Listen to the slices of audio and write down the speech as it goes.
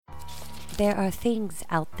There are things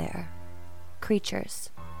out there, creatures,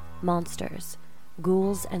 monsters,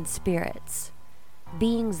 ghouls and spirits,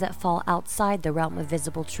 beings that fall outside the realm of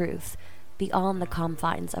visible truth, beyond the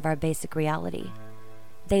confines of our basic reality.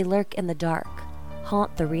 They lurk in the dark,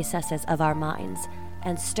 haunt the recesses of our minds,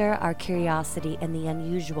 and stir our curiosity in the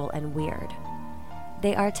unusual and weird.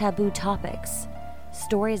 They are taboo topics,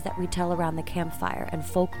 stories that we tell around the campfire and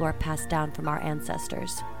folklore passed down from our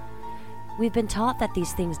ancestors. We've been taught that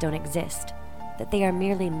these things don't exist, that they are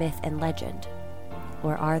merely myth and legend.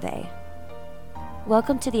 Or are they?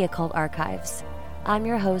 Welcome to the Occult Archives. I'm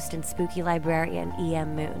your host and spooky librarian,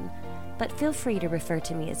 E.M. Moon, but feel free to refer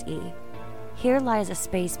to me as E. Here lies a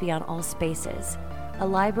space beyond all spaces, a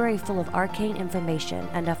library full of arcane information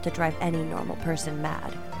enough to drive any normal person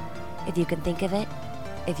mad. If you can think of it,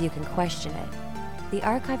 if you can question it, the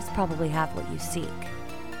archives probably have what you seek.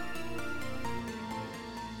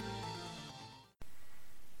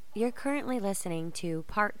 You're currently listening to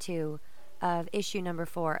part 2 of issue number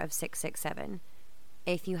 4 of 667.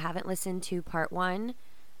 If you haven't listened to part 1,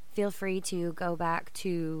 feel free to go back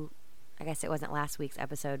to, I guess it wasn't last week's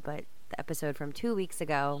episode, but the episode from 2 weeks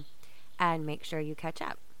ago, and make sure you catch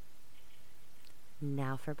up.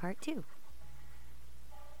 Now for part 2.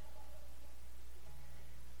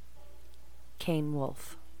 Kane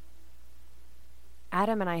Wolf.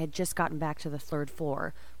 Adam and I had just gotten back to the 3rd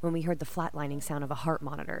floor when we heard the flatlining sound of a heart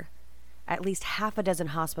monitor. At least half a dozen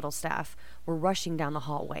hospital staff were rushing down the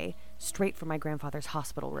hallway, straight for my grandfather's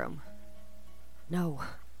hospital room. No,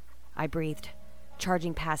 I breathed,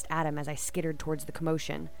 charging past Adam as I skittered towards the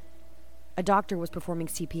commotion. A doctor was performing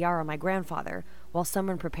CPR on my grandfather while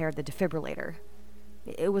someone prepared the defibrillator.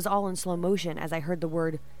 It was all in slow motion as I heard the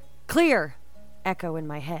word, "Clear!" echo in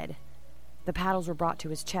my head. The paddles were brought to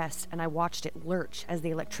his chest, and I watched it lurch as the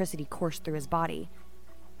electricity coursed through his body.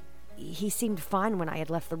 He seemed fine when I had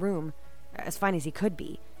left the room, as fine as he could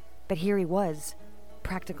be, but here he was,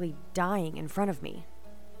 practically dying in front of me.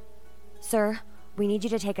 "Sir, we need you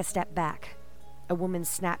to take a step back." A woman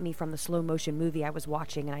snapped me from the slow-motion movie I was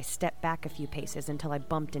watching, and I stepped back a few paces until I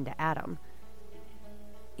bumped into Adam.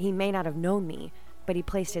 He may not have known me, but he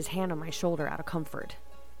placed his hand on my shoulder out of comfort.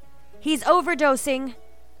 "He's overdosing!"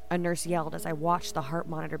 a nurse yelled as I watched the heart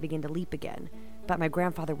monitor begin to leap again, but my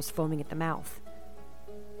grandfather was foaming at the mouth.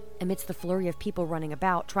 Amidst the flurry of people running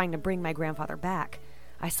about, trying to bring my grandfather back,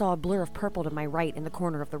 I saw a blur of purple to my right in the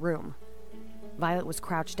corner of the room. Violet was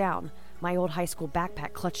crouched down, my old high school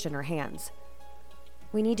backpack clutched in her hands.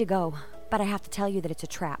 "We need to go, but I have to tell you that it's a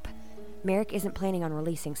trap. Merrick isn't planning on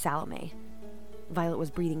releasing Salome." Violet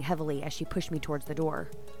was breathing heavily as she pushed me towards the door.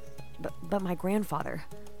 But my grandfather,"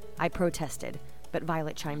 I protested, but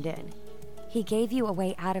Violet chimed in. "He gave you a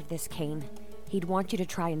way out of this, Kane. He'd want you to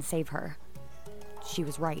try and save her." She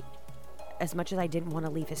was right. As much as I didn't want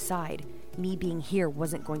to leave his side, me being here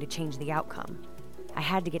wasn't going to change the outcome. I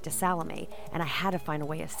had to get to Salome, and I had to find a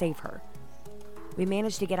way to save her. We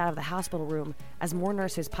managed to get out of the hospital room as more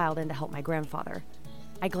nurses piled in to help my grandfather.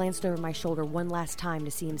 I glanced over my shoulder one last time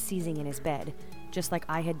to see him seizing in his bed, just like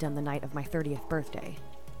I had done the night of my 30th birthday.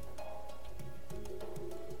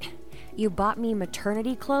 "You bought me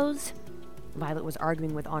maternity clothes?" Violet was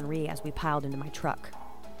arguing with Henri as we piled into my truck.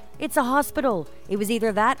 "It's a hospital. It was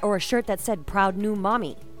either that or a shirt that said 'Proud New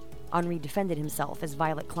Mommy.'" Henri defended himself as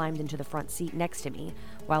Violet climbed into the front seat next to me,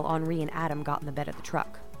 while Henri and Adam got in the bed of the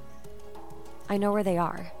truck. "I know where they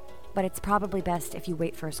are, but it's probably best if you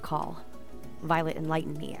wait for his call." Violet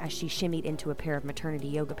enlightened me as she shimmied into a pair of maternity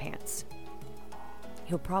yoga pants.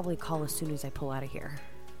 "He'll probably call as soon as I pull out of here."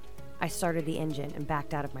 I started the engine and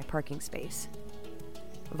backed out of my parking space.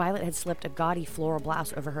 Violet had slipped a gaudy floral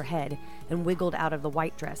blouse over her head and wiggled out of the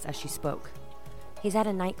white dress as she spoke. "He's at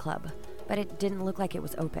a nightclub, but it didn't look like it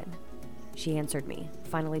was open." She answered me,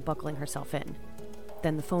 finally buckling herself in.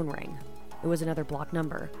 Then the phone rang. It was another blocked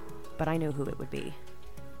number, but I knew who it would be.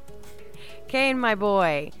 "Kane, my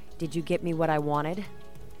boy, did you get me what I wanted?"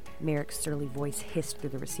 Merrick's surly voice hissed through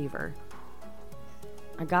the receiver.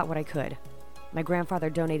 "I got what I could. My grandfather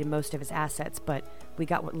donated most of his assets, but we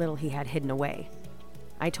got what little he had hidden away."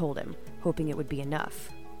 I told him, hoping it would be enough.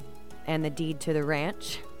 "And the deed to the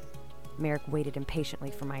ranch?" Merrick waited impatiently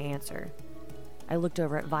for my answer. I looked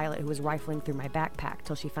over at Violet, who was rifling through my backpack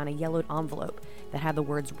till she found a yellowed envelope that had the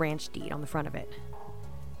words ranch deed on the front of it.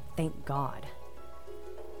 Thank God.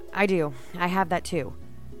 "I do. I have that too."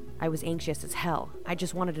 I was anxious as hell. I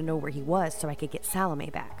just wanted to know where he was so I could get Salome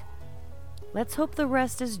back. "Let's hope the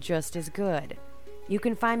rest is just as good. You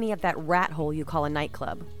can find me at that rat hole you call a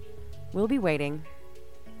nightclub. We'll be waiting."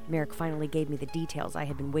 Merrick finally gave me the details I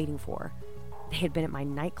had been waiting for. They had been at my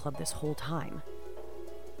nightclub this whole time.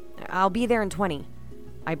 "I'll be there in 20.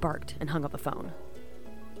 I barked and hung up the phone.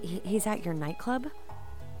 He's at your nightclub?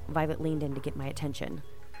 Violet leaned in to get my attention.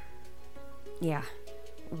 Yeah.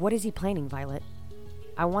 What is he planning, Violet?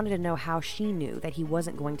 I wanted to know how she knew that he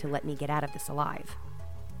wasn't going to let me get out of this alive.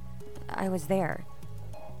 I was there.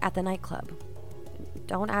 At the nightclub.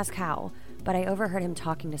 Don't ask how, but I overheard him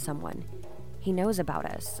talking to someone. He knows about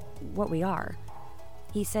us, what we are.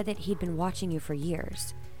 He said that he'd been watching you for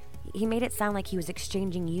years. He made it sound like he was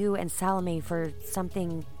exchanging you and Salome for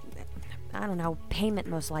something, I don't know, payment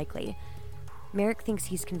most likely. Merrick thinks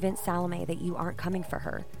he's convinced Salome that you aren't coming for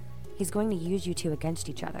her. He's going to use you two against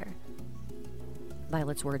each other.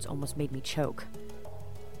 Violet's words almost made me choke.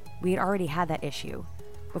 We had already had that issue.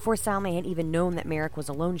 Before Salome had even known that Merrick was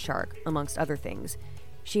a loan shark, amongst other things,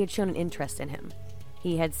 she had shown an interest in him.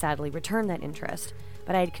 He had sadly returned that interest,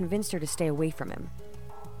 but I had convinced her to stay away from him.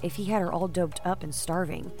 If he had her all doped up and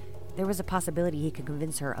starving, there was a possibility he could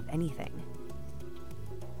convince her of anything.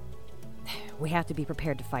 We have to be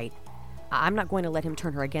prepared to fight. I'm not going to let him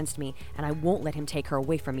turn her against me, and I won't let him take her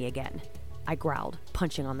away from me again, I growled,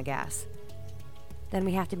 punching on the gas. Then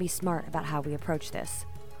we have to be smart about how we approach this.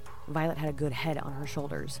 Violet had a good head on her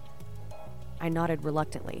shoulders. I nodded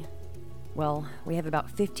reluctantly. Well, we have about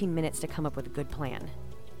 15 minutes to come up with a good plan.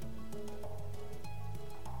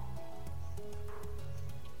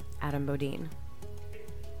 Adam Bodine.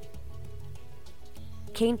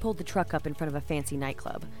 Kane pulled the truck up in front of a fancy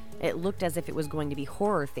nightclub. It looked as if it was going to be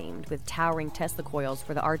horror-themed, with towering Tesla coils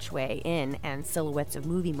for the archway in and silhouettes of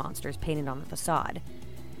movie monsters painted on the facade.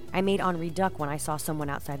 I made Henri duck when I saw someone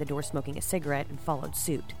outside the door smoking a cigarette and followed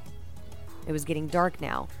suit. It was getting dark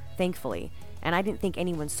now, thankfully, and I didn't think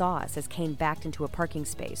anyone saw us as Kane backed into a parking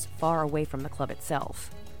space far away from the club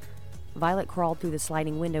itself. Violet crawled through the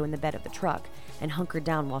sliding window in the bed of the truck and hunkered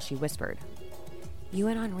down while she whispered, "You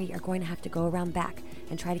and Henri are going to have to go around back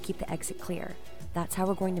and try to keep the exit clear. That's how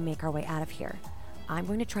we're going to make our way out of here. I'm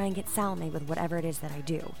going to try and get Salome with whatever it is that I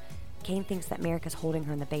do. Kane thinks that Merrick is holding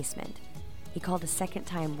her in the basement. He called a second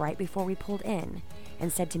time right before we pulled in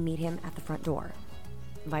and said to meet him at the front door."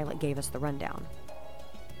 Violet gave us the rundown.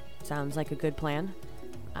 Sounds like a good plan.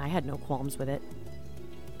 I had no qualms with it.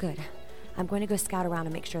 Good. I'm going to go scout around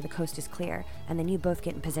and make sure the coast is clear, and then you both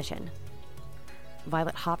get in position.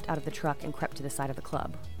 Violet hopped out of the truck and crept to the side of the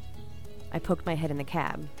club. I poked my head in the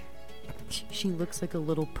cab. She looks like a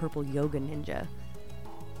little purple yoga ninja.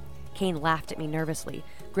 Kane laughed at me nervously,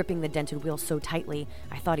 gripping the dented wheel so tightly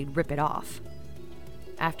I thought he'd rip it off.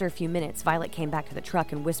 After a few minutes, Violet came back to the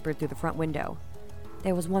truck and whispered through the front window.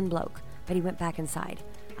 There was one bloke, but he went back inside.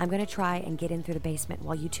 I'm going to try and get in through the basement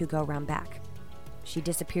while you two go around back. She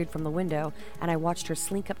disappeared from the window, and I watched her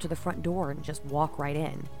slink up to the front door and just walk right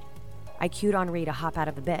in. I cued Henri to hop out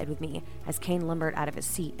of the bed with me as Kane lumbered out of his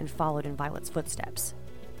seat and followed in Violet's footsteps.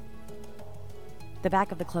 The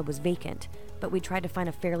back of the club was vacant, but we tried to find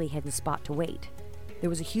a fairly hidden spot to wait. There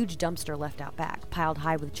was a huge dumpster left out back, piled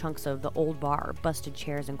high with chunks of the old bar, busted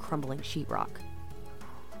chairs, and crumbling sheetrock.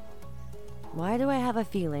 Why do I have a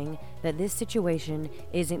feeling that this situation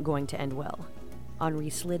isn't going to end well? Henri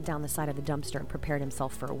slid down the side of the dumpster and prepared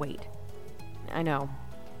himself for a wait. I know.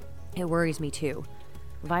 It worries me too.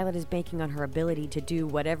 Violet is banking on her ability to do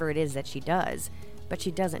whatever it is that she does, but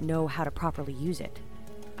she doesn't know how to properly use it.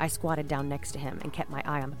 I squatted down next to him and kept my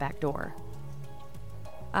eye on the back door.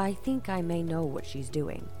 I think I may know what she's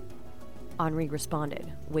doing. Henri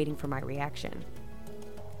responded, waiting for my reaction.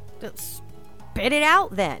 Spit it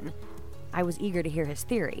out, then! I was eager to hear his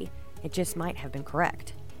theory. It just might have been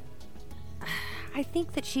correct. I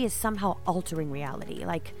think that she is somehow altering reality,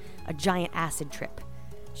 like a giant acid trip.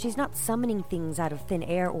 She's not summoning things out of thin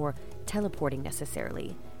air or teleporting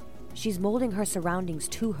necessarily. She's molding her surroundings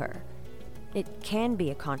to her. It can be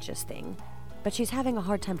a conscious thing, but she's having a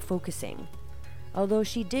hard time focusing. Although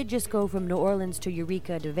she did just go from New Orleans to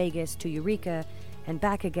Eureka to Vegas to Eureka and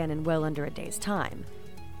back again in well under a day's time.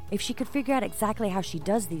 If she could figure out exactly how she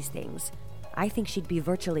does these things, I think she'd be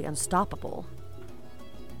virtually unstoppable.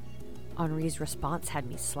 Henri's response had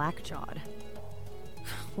me slack-jawed.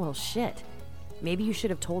 Well, shit. Maybe you should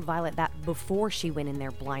have told Violet that before she went in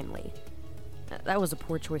there blindly. That was a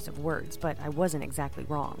poor choice of words, but I wasn't exactly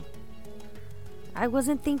wrong. I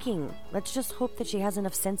wasn't thinking. Let's just hope that she has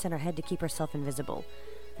enough sense in her head to keep herself invisible.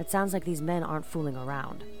 It sounds like these men aren't fooling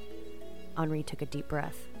around. Henri took a deep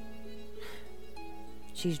breath.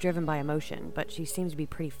 She's driven by emotion, but she seems to be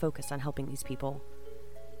pretty focused on helping these people.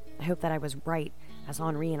 I hope that I was right as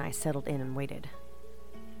Henri and I settled in and waited.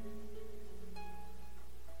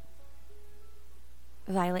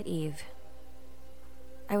 Violet Eve.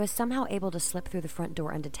 I was somehow able to slip through the front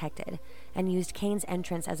door undetected and used Kane's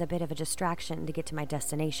entrance as a bit of a distraction to get to my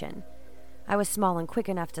destination. I was small and quick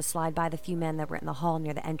enough to slide by the few men that were in the hall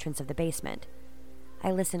near the entrance of the basement.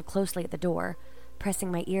 I listened closely at the door,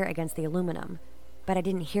 pressing my ear against the aluminum, but I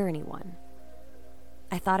didn't hear anyone.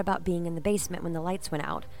 I thought about being in the basement when the lights went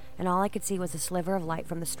out, and all I could see was a sliver of light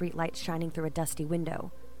from the street lights shining through a dusty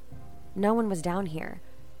window. No one was down here,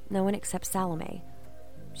 no one except Salome.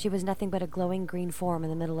 She was nothing but a glowing green form in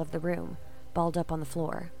the middle of the room, balled up on the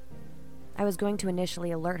floor. I was going to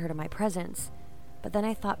initially alert her to my presence, but then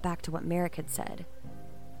I thought back to what Merrick had said.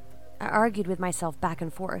 I argued with myself back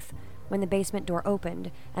and forth when the basement door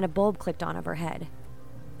opened and a bulb clicked on overhead.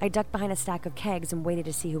 I ducked behind a stack of kegs and waited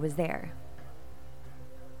to see who was there.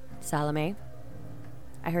 Salome?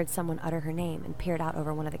 I heard someone utter her name and peered out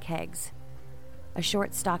over one of the kegs. A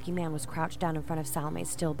short, stocky man was crouched down in front of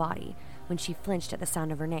Salome's still body when she flinched at the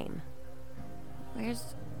sound of her name.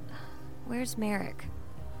 Where's Merrick?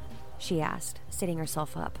 She asked, sitting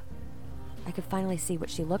herself up. I could finally see what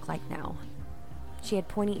she looked like now. She had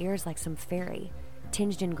pointy ears like some fairy,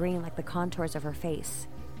 tinged in green like the contours of her face.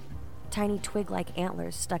 Tiny twig-like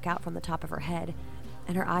antlers stuck out from the top of her head,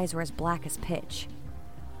 and her eyes were as black as pitch.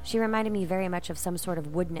 She reminded me very much of some sort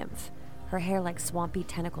of wood nymph, her hair like swampy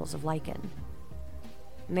tentacles of lichen.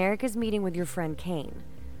 Merrick is meeting with your friend Kane.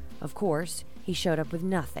 Of course, he showed up with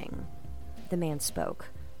nothing. The man spoke,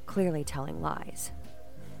 clearly telling lies.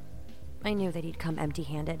 I knew that he'd come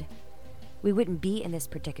empty-handed. We wouldn't be in this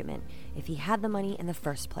predicament if he had the money in the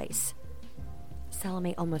first place.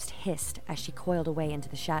 Salome almost hissed as she coiled away into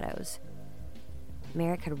the shadows.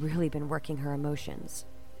 Merrick had really been working her emotions.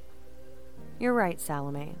 You're right,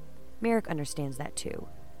 Salome. Merrick understands that too.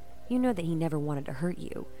 You know that he never wanted to hurt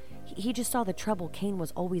you. He just saw the trouble Kane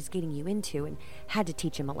was always getting you into and had to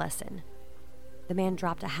teach him a lesson. The man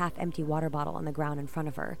dropped a half-empty water bottle on the ground in front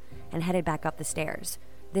of her and headed back up the stairs,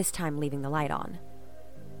 this time leaving the light on.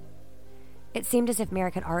 It seemed as if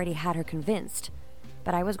Merrick had already had her convinced,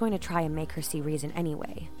 but I was going to try and make her see reason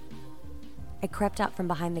anyway. I crept out from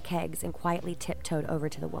behind the kegs and quietly tiptoed over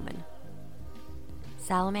to the woman.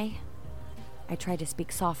 Salome? I tried to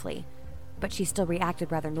speak softly, but she still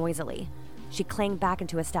reacted rather noisily. She clanged back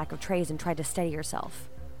into a stack of trays and tried to steady herself.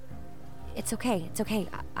 It's okay.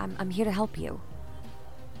 I'm here to help you.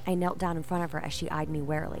 I knelt down in front of her as she eyed me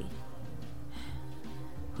warily.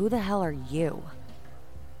 Who the hell are you?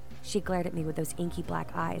 She glared at me with those inky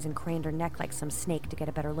black eyes and craned her neck like some snake to get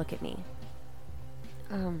a better look at me.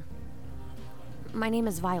 My name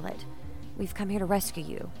is Violet. We've come here to rescue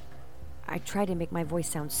you. I tried to make my voice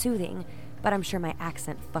sound soothing, but I'm sure my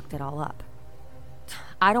accent fucked it all up.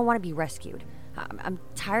 I don't want to be rescued. I'm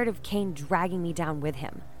tired of Kane dragging me down with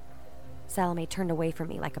him. Salome turned away from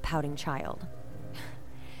me like a pouting child.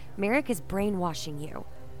 Merrick is brainwashing you.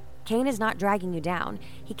 Kane is not dragging you down.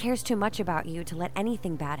 He cares too much about you to let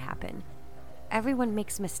anything bad happen. Everyone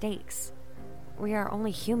makes mistakes. We are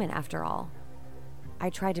only human after all.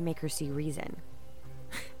 I tried to make her see reason.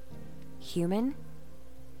 Human?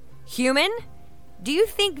 Human? Do you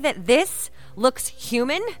think that this looks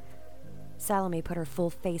human? Salome put her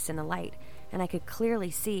full face in the light, and I could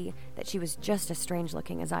clearly see that she was just as strange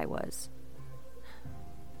looking as I was.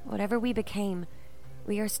 Whatever we became,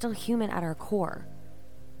 we are still human at our core.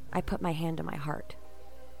 I put my hand to my heart.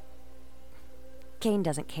 Kane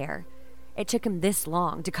doesn't care. It took him this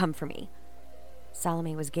long to come for me.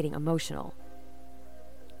 Salome was getting emotional.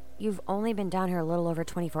 You've only been down here a little over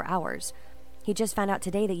 24 hours. He just found out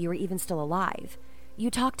today that you were even still alive. You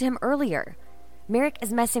talked to him earlier. Merrick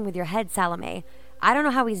is messing with your head, Salome. I don't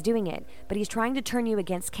know how he's doing it, but he's trying to turn you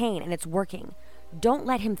against Kane, and it's working. Don't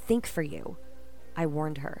let him think for you. I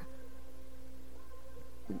warned her.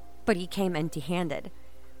 But he came empty-handed.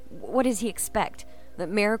 What does he expect? That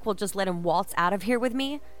Merrick will just let him waltz out of here with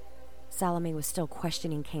me? Salome was still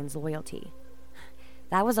questioning Kane's loyalty.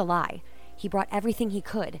 That was a lie. He brought everything he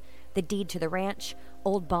could. The deed to the ranch,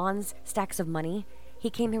 old bonds, stacks of money. He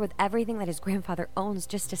came here with everything that his grandfather owns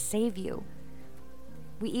just to save you.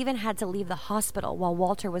 We even had to leave the hospital while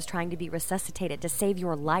Walter was trying to be resuscitated to save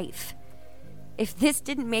your life. If this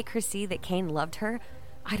didn't make her see that Kane loved her,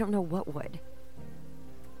 I don't know what would.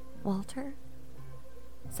 Walter?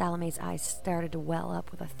 Salome's eyes started to well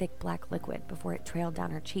up with a thick black liquid before it trailed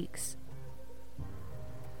down her cheeks.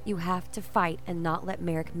 You have to fight and not let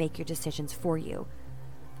Merrick make your decisions for you.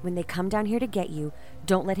 When they come down here to get you,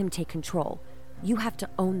 don't let him take control. You have to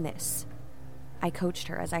own this. I coached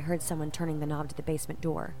her as I heard someone turning the knob to the basement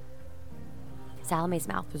door. Salome's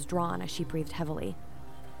mouth was drawn as she breathed heavily.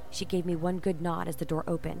 She gave me one good nod as the door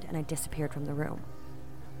opened and I disappeared from the room.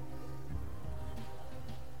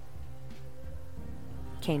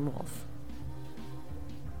 Kane Wolf.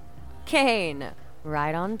 Kane!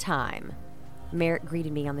 Right on time. Merrick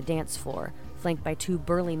greeted me on the dance floor, flanked by 2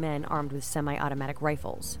 burly men armed with semi-automatic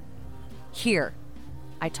rifles. "Here."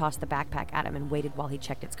 I tossed the backpack at him and waited while he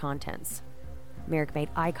checked its contents. Merrick made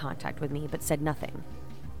eye contact with me but said nothing.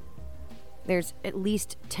 "There's at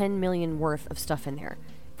least 10 million worth of stuff in there.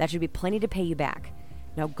 That should be plenty to pay you back.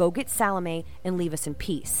 Now go get Salome and leave us in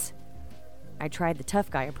peace." I tried the tough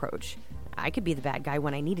guy approach. I could be the bad guy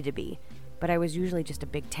when I needed to be, but I was usually just a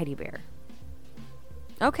big teddy bear.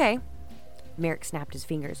 "Okay." Merrick snapped his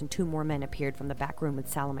fingers and 2 more men appeared from the back room with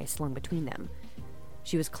Salome slung between them.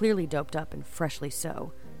 She was clearly doped up and freshly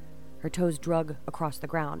so. Her toes drug across the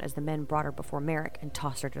ground as the men brought her before Merrick and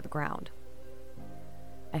tossed her to the ground.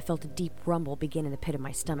 I felt a deep rumble begin in the pit of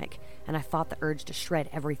my stomach, and I fought the urge to shred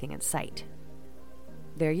everything in sight.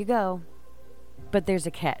 "There you go. But there's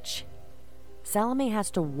a catch. Salome has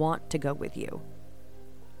to want to go with you."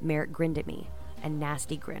 Merrick grinned at me, a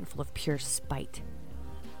nasty grin full of pure spite.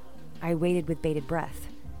 I waited with bated breath.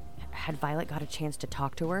 Had Violet got a chance to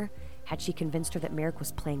talk to her? Had she convinced her that Merrick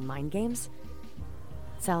was playing mind games?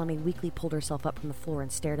 Salome weakly pulled herself up from the floor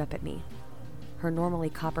and stared up at me. Her normally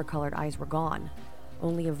copper-colored eyes were gone,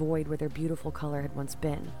 only a void where their beautiful color had once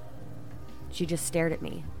been. She just stared at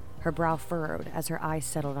me, her brow furrowed as her eyes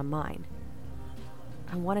settled on mine.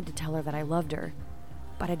 I wanted to tell her that I loved her,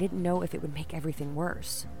 but I didn't know if it would make everything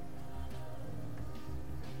worse.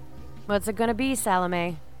 "What's it gonna be,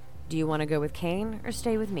 Salome? Do you want to go with Kane or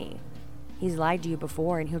stay with me? He's lied to you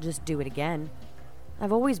before and he'll just do it again.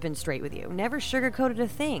 I've always been straight with you, never sugarcoated a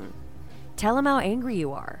thing. Tell him how angry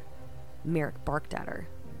you are." Merrick barked at her.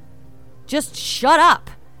 "Just shut up!"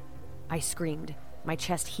 I screamed, my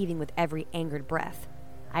chest heaving with every angered breath.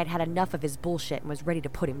 I had had enough of his bullshit and was ready to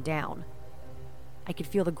put him down. I could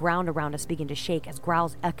feel the ground around us begin to shake as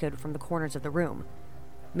growls echoed from the corners of the room.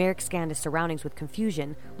 Merrick scanned his surroundings with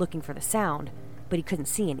confusion, looking for the sound, but he couldn't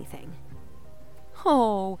see anything.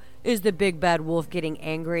 "Oh, is the big bad wolf getting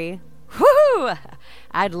angry? Woohoo!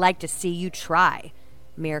 I'd like to see you try."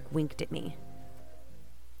 Merrick winked at me.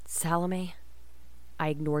 "Salome?" I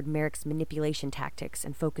ignored Merrick's manipulation tactics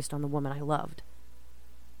and focused on the woman I loved.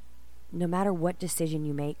 "No matter what decision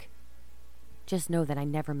you make, just know that I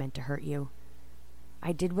never meant to hurt you.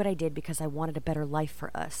 I did what I did because I wanted a better life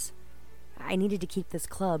for us. I needed to keep this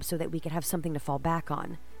club so that we could have something to fall back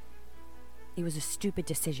on. It was a stupid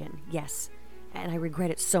decision, yes, and I regret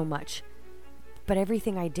it so much. But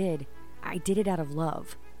everything I did it out of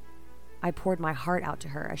love." I poured my heart out to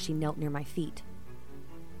her as she knelt near my feet.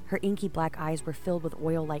 Her inky black eyes were filled with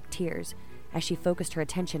oil-like tears as she focused her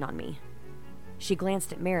attention on me. She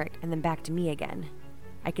glanced at Merrick and then back to me again.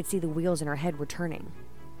 I could see the wheels in her head were turning.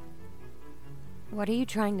 "What are you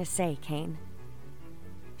trying to say, Kane?"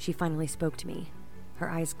 She finally spoke to me, her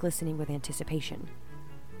eyes glistening with anticipation.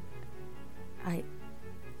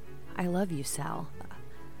 I love you, Sal.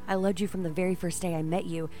 I loved you from the very first day I met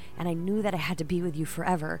you, and I knew that I had to be with you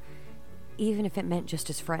forever, even if it meant just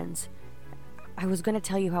as friends. I was going to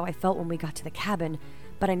tell you how I felt when we got to the cabin,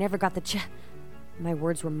 but I never got the My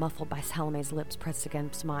words were muffled by Salome's lips pressed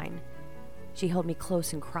against mine. She held me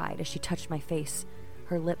close and cried as she touched my face,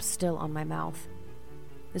 her lips still on my mouth.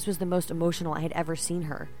 This was the most emotional I had ever seen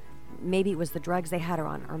her. Maybe it was the drugs they had her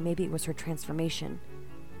on, or maybe it was her transformation.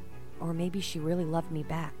 Or maybe she really loved me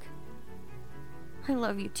back. "I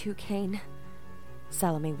love you too, Kane,"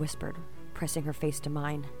 Salome whispered, pressing her face to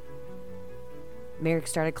mine. Merrick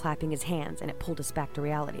started clapping his hands, and it pulled us back to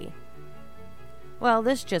reality. "Well,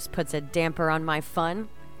 this just puts a damper on my fun.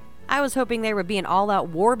 I was hoping there would be an all-out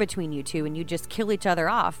war between you two and you'd just kill each other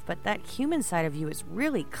off, but that human side of you is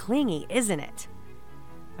really clingy, isn't it?"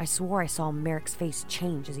 I swore I saw Merrick's face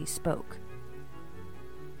change as he spoke.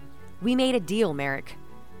 "We made a deal, Merrick.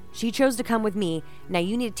 She chose to come with me. Now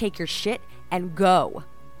you need to take your shit and go,"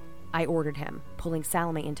 I ordered him, pulling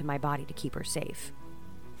Salome into my body to keep her safe.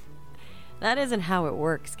 "That isn't how it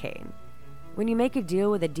works, Kane. When you make a deal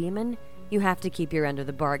with a demon, you have to keep your end of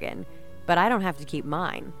the bargain, but I don't have to keep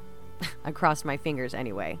mine." I crossed my fingers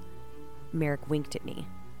anyway. Merrick winked at me.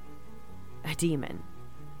 A demon.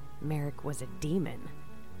 Merrick was a demon.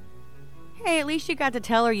 "Hey, at least you got to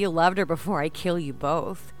tell her you loved her before I kill you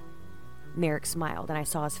both." Merrick smiled, and I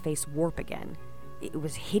saw his face warp again. It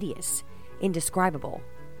was hideous, indescribable.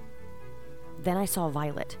 Then I saw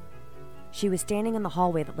Violet. She was standing in the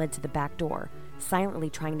hallway that led to the back door, silently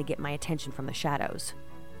trying to get my attention from the shadows.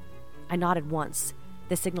 I nodded once,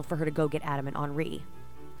 the signal for her to go get Adam and Henri.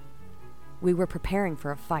 We were preparing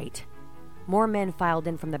for a fight. More men filed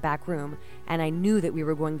in from the back room, and I knew that we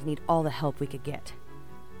were going to need all the help we could get.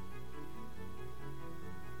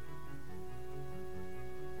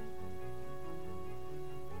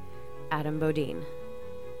 Adam Bodine.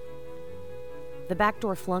 The back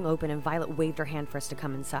door flung open and Violet waved her hand for us to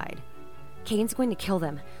come inside. Kane's going to kill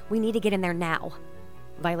them. We need to get in there now.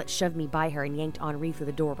 Violet shoved me by her and yanked Henri through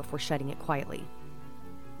the door before shutting it quietly.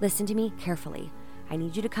 Listen to me carefully. I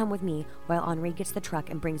need you to come with me while Henri gets the truck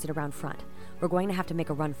and brings it around front. We're going to have to make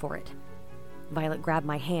a run for it. Violet grabbed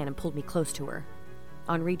my hand and pulled me close to her.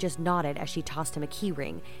 Henri just nodded as she tossed him a key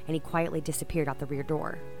ring, and he quietly disappeared out the rear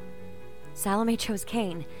door. Salome chose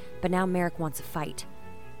Kane, but now Merrick wants a fight.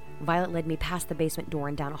 Violet led me past the basement door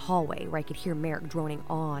and down a hallway where I could hear Merrick droning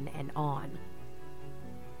on and on.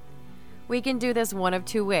 We can do this one of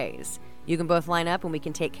two ways. You can both line up and we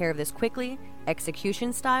can take care of this quickly,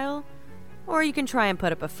 execution style, or you can try and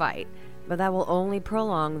put up a fight, but that will only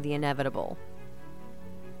prolong the inevitable.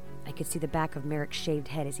 I could see the back of Merrick's shaved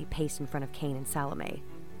head as he paced in front of Kane and Salome.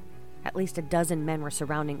 At least a dozen men were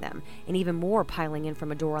surrounding them, and even more piling in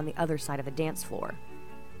from a door on the other side of the dance floor.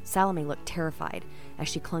 Salome looked terrified as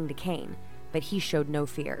she clung to Kane, but he showed no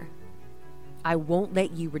fear. I won't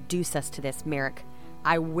let you reduce us to this, Merrick.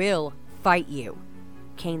 I will fight you.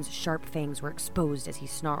 Kane's sharp fangs were exposed as he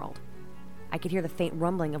snarled. I could hear the faint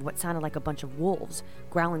rumbling of what sounded like a bunch of wolves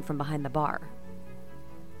growling from behind the bar.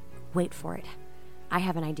 Wait for it. I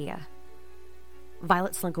have an idea.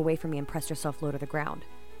 Violet slunk away from me and pressed herself low to the ground.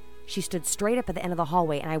 She stood straight up at the end of the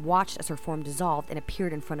hallway, and I watched as her form dissolved and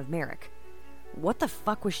appeared in front of Merrick. What the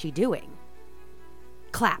fuck was she doing?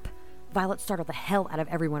 Clap! Violet startled the hell out of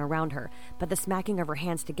everyone around her, but the smacking of her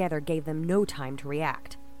hands together gave them no time to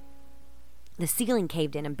react. The ceiling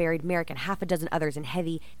caved in and buried Merrick and half a dozen others in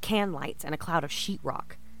heavy can lights and a cloud of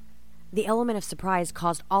sheetrock. The element of surprise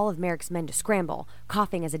caused all of Merrick's men to scramble,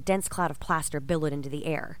 coughing as a dense cloud of plaster billowed into the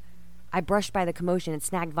air. I brushed by the commotion and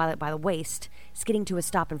snagged Violet by the waist, skidding to a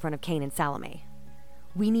stop in front of Kane and Salome.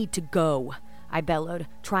 We need to go, I bellowed,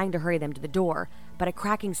 trying to hurry them to the door, but a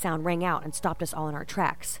cracking sound rang out and stopped us all in our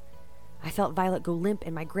tracks. I felt Violet go limp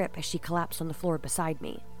in my grip as she collapsed on the floor beside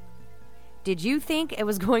me. Did you think it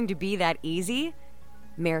was going to be that easy?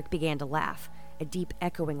 Merrick began to laugh, a deep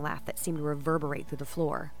echoing laugh that seemed to reverberate through the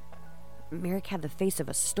floor. Merrick had the face of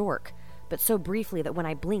a stork, but so briefly that when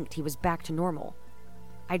I blinked, he was back to normal.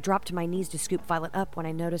 I dropped to my knees to scoop Violet up when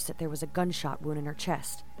I noticed that there was a gunshot wound in her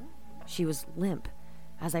chest. She was limp,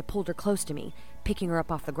 as I pulled her close to me, picking her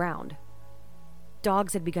up off the ground.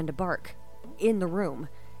 Dogs had begun to bark, in the room,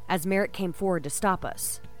 as Merrick came forward to stop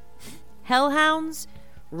us. Hellhounds?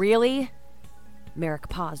 Really? Merrick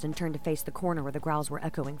paused and turned to face the corner where the growls were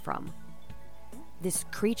echoing from. This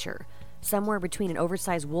creature, somewhere between an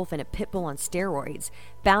oversized wolf and a pit bull on steroids,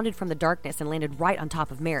 bounded from the darkness and landed right on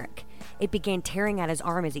top of Merrick. It began tearing at his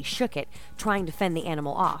arm as he shook it, trying to fend the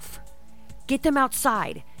animal off. Get them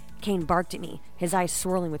outside! Kane barked at me, his eyes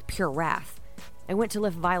swirling with pure wrath. I went to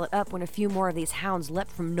lift Violet up when a few more of these hounds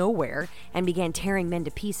leapt from nowhere and began tearing men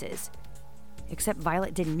to pieces. Except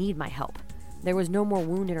Violet didn't need my help. There was no more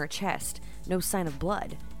wound in her chest, no sign of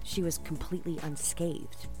blood. She was completely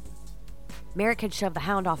unscathed. Merrick had shoved the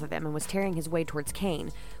hound off of him and was tearing his way towards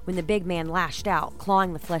Kane when the big man lashed out,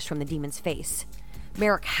 clawing the flesh from the demon's face.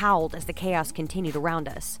 Merrick howled as the chaos continued around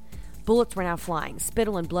us. Bullets were now flying,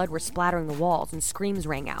 spittle and blood were splattering the walls, and screams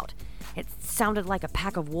rang out. It sounded like a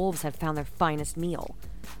pack of wolves had found their finest meal.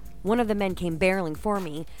 One of the men came barreling for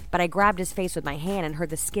me, but I grabbed his face with my hand and heard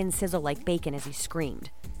the skin sizzle like bacon as he screamed.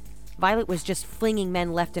 Violet was just flinging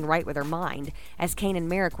men left and right with her mind, as Kane and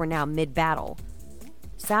Merrick were now mid-battle.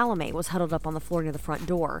 Salome was huddled up on the floor near the front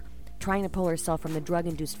door, trying to pull herself from the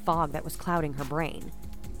drug-induced fog that was clouding her brain.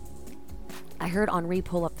 I heard Henri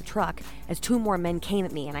pull up the truck as two more men came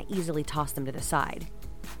at me, and I easily tossed them to the side.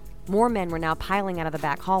 More men were now piling out of the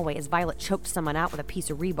back hallway as Violet choked someone out with a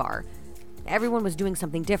piece of rebar. Everyone was doing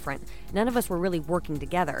something different. None of us were really working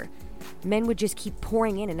together. Men would just keep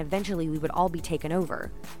pouring in, and eventually we would all be taken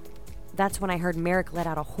over. That's when I heard Merrick let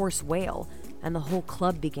out a hoarse wail, and the whole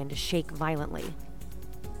club began to shake violently.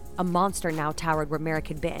 A monster now towered where Merrick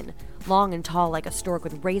had been, long and tall like a stork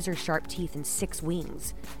with razor-sharp teeth and 6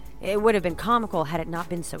 wings. It would have been comical had it not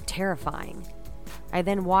been so terrifying. I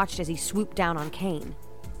then watched as he swooped down on Kane.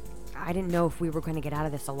 I didn't know if we were going to get out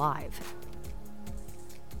of this alive.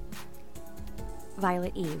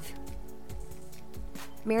 Violet Eve.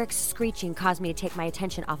 Merrick's screeching caused me to take my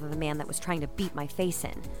attention off of the man that was trying to beat my face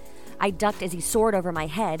in. I ducked as he soared over my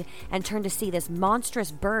head and turned to see this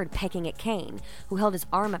monstrous bird pecking at Kane, who held his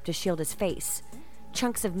arm up to shield his face.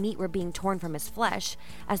 Chunks of meat were being torn from his flesh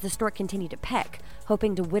as the stork continued to peck,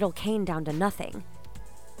 hoping to whittle Kane down to nothing.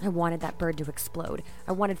 I wanted that bird to explode.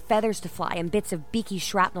 I wanted feathers to fly and bits of beaky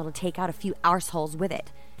shrapnel to take out a few arseholes with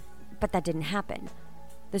it. But that didn't happen.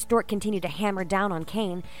 The stork continued to hammer down on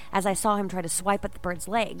Kane as I saw him try to swipe at the bird's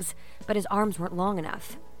legs, but his arms weren't long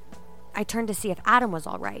enough. I turned to see if Adam was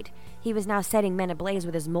all right. He was now setting men ablaze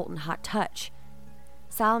with his molten hot touch.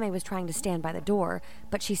 Salome was trying to stand by the door,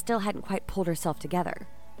 but she still hadn't quite pulled herself together.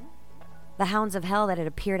 The hounds of hell that had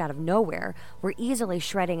appeared out of nowhere were easily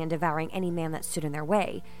shredding and devouring any man that stood in their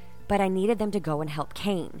way, but I needed them to go and help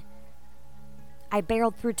Kane. I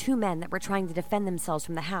barreled through 2 men that were trying to defend themselves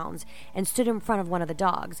from the hounds and stood in front of one of the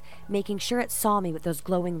dogs, making sure it saw me with those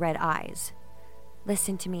glowing red eyes.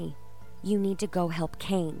 "Listen to me. You need to go help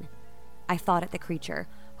Kane," I thought at the creature,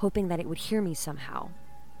 hoping that it would hear me somehow.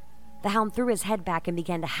 The hound threw his head back and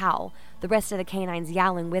began to howl, the rest of the canines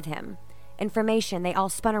yowling with him. In formation, they all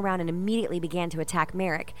spun around and immediately began to attack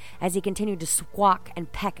Merrick as he continued to squawk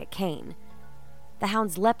and peck at Kane. The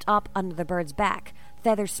hounds leapt up under the bird's back,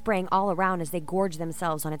 feathers spraying all around as they gorged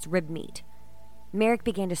themselves on its rib meat. Merrick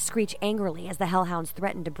began to screech angrily as the hellhounds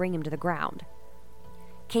threatened to bring him to the ground.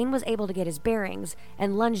 Kane was able to get his bearings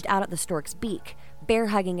and lunged out at the stork's beak,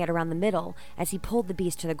 bear-hugging it around the middle as he pulled the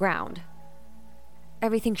beast to the ground.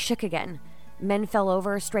 Everything shook again. Men fell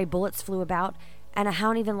over, stray bullets flew about, and a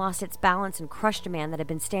hound even lost its balance and crushed a man that had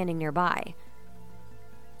been standing nearby.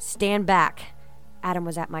 "Stand back." Adam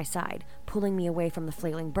was at my side, pulling me away from the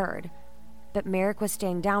flailing bird. But Merrick was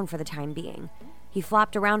staying down for the time being. He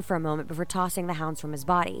flopped around for a moment before tossing the hounds from his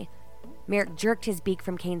body. Merrick jerked his beak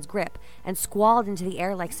from Kane's grip and squalled into the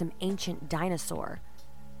air like some ancient dinosaur.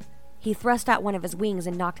 He thrust out one of his wings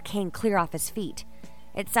and knocked Kane clear off his feet.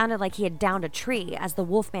 It sounded like he had downed a tree as the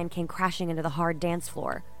wolfman came crashing into the hard dance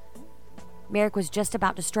floor. Merrick was just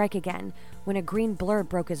about to strike again when a green blur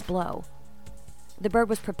broke his blow. The bird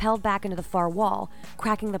was propelled back into the far wall,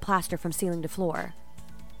 cracking the plaster from ceiling to floor.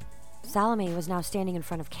 Salome was now standing in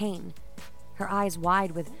front of Kane, her eyes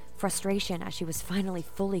wide with frustration as she was finally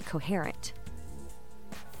fully coherent.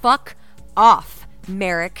 "Fuck off,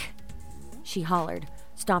 Merrick," she hollered,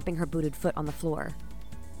 stomping her booted foot on the floor.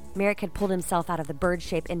 Merrick had pulled himself out of the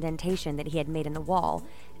bird-shaped indentation that he had made in the wall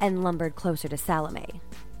and lumbered closer to Salome.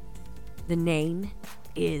 "The name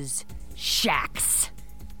is Shax,"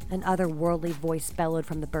 an otherworldly voice bellowed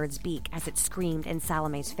from the bird's beak as it screamed in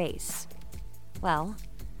Salome's face. "Well,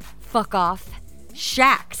 fuck off,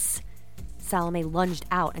 Shax!" Salome lunged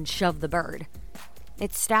out and shoved the bird.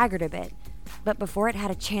 It staggered a bit, but before it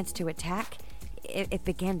had a chance to attack, it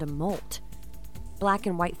began to molt. Black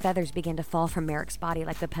and white feathers began to fall from Merrick's body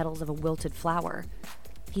like the petals of a wilted flower.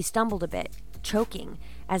 He stumbled a bit, choking,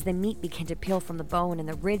 as the meat began to peel from the bone and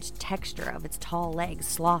the ridged texture of its tall legs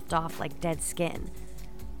sloughed off like dead skin.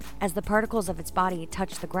 As the particles of its body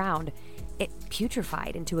touched the ground, it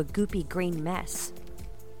putrefied into a goopy green mess.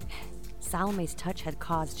 Salome's touch had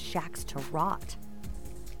caused Shax to rot.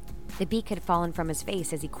 The beak had fallen from his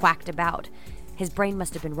face as he quacked about. His brain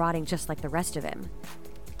must have been rotting just like the rest of him.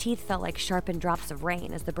 Teeth felt like sharpened drops of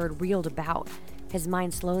rain as the bird reeled about, his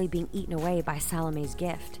mind slowly being eaten away by Salome's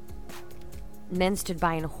gift. Men stood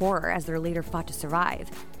by in horror as their leader fought to survive,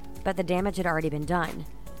 but the damage had already been done.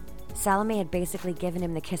 Salome had basically given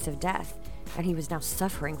him the kiss of death, and he was now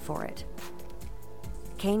suffering for it.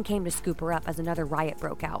 Kane came to scoop her up as another riot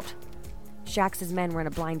broke out. Shax's men were in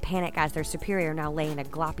a blind panic as their superior now lay in a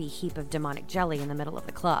gloppy heap of demonic jelly in the middle of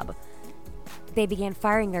the club. They began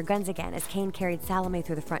firing their guns again as Kane carried Salome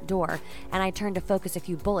through the front door, and I turned to focus a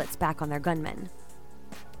few bullets back on their gunmen.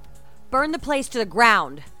 "Burn the place to the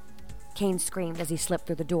ground!" Kane screamed as he slipped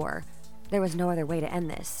through the door. There was no other way to end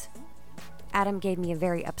this. Adam gave me a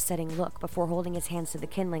very upsetting look before holding his hands to the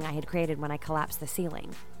kindling I had created when I collapsed the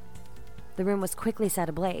ceiling. The room was quickly set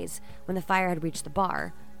ablaze when the fire had reached the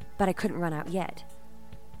bar, but I couldn't run out yet.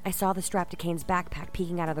 I saw the strap to Kane's backpack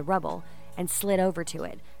peeking out of the rubble and slid over to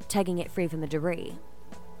it, tugging it free from the debris.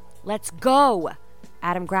 "Let's go!"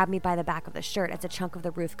 Adam grabbed me by the back of the shirt as a chunk of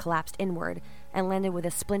the roof collapsed inward and landed with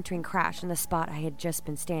a splintering crash in the spot I had just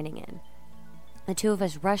been standing in. The two of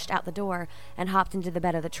us rushed out the door and hopped into the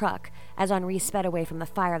bed of the truck as Henri sped away from the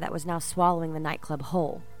fire that was now swallowing the nightclub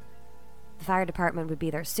whole. The fire department would be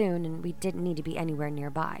there soon, and we didn't need to be anywhere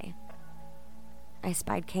nearby. I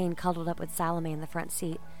spied Kane cuddled up with Salome in the front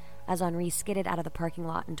seat as Henri skidded out of the parking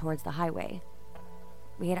lot and towards the highway.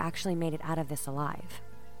 We had actually made it out of this alive.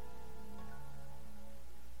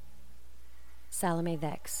 Salome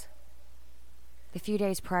Vex. The few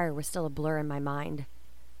days prior were still a blur in my mind.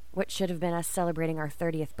 What should have been us celebrating our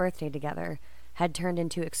 30th birthday together had turned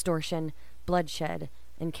into extortion, bloodshed,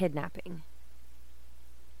 and kidnapping.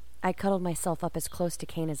 I cuddled myself up as close to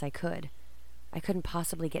Kane as I could. I couldn't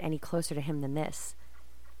possibly get any closer to him than this.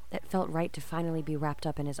 It felt right to finally be wrapped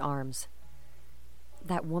up in his arms.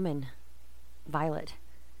 That woman, Violet,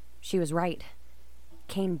 she was right.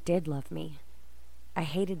 Kane did love me. I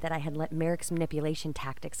hated that I had let Merrick's manipulation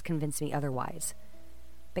tactics convince me otherwise.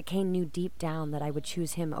 but Kane knew deep down that I would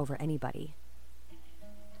choose him over anybody.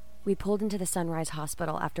 We pulled into the Sunrise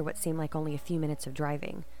Hospital after what seemed like only a few minutes of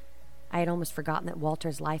driving. I had almost forgotten that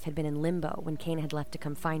Walter's life had been in limbo when Kane had left to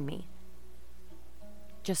come find me.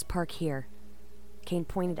 "Just park here." Kane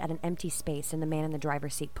pointed at an empty space and the man in the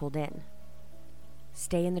driver's seat pulled in.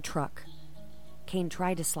 "Stay in the truck." Kane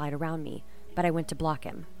tried to slide around me, but I went to block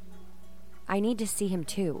him. "I need to see him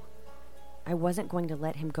too." I wasn't going to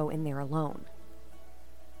let him go in there alone.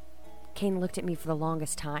 Kane looked at me for the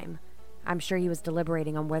longest time. I'm sure he was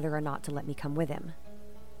deliberating on whether or not to let me come with him.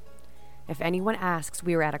 "If anyone asks,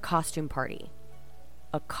 we were at a costume party."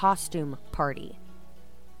 "A costume party."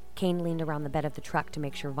 Kane leaned around the bed of the truck to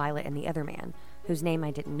make sure Violet and the other man, whose name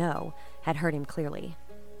I didn't know, had heard him clearly.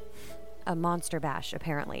 "A monster bash,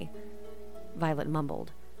 apparently," Violet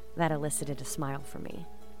mumbled. That elicited a smile from me.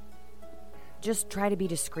 "Just try to be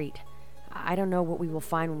discreet. I don't know what we will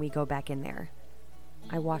find when we go back in there."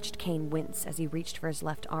 I watched Kane wince as he reached for his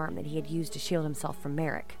left arm that he had used to shield himself from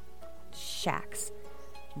Merrick. Shax.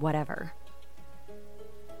 Whatever.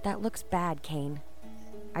 "That looks bad, Kane."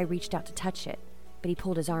 I reached out to touch it, but he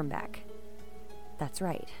pulled his arm back. "That's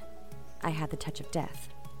right. I had the touch of death."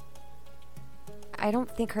 "I don't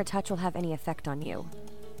think her touch will have any effect on you,"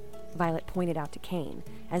 Violet pointed out to Kane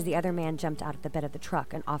as the other man jumped out of the bed of the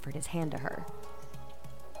truck and offered his hand to her.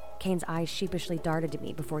 Kane's eyes sheepishly darted to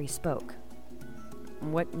me before he spoke.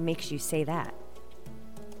 "What makes you say that?"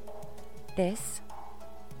 "This?"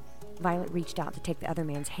 Violet reached out to take the other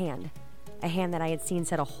man's hand, a hand that I had seen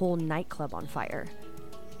set a whole nightclub on fire.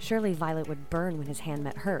 Surely Violet would burn when his hand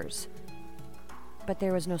met hers. But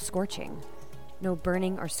there was no scorching, no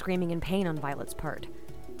burning or screaming in pain on Violet's part,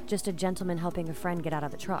 just a gentleman helping a friend get out of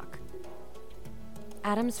the truck.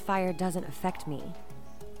 "Adam's fire doesn't affect me."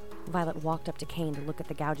 Violet walked up to Kane to look at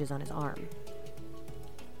the gouges on his arm.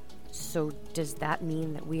 "So does that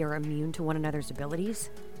mean that we are immune to one another's abilities?"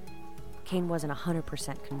 Kane wasn't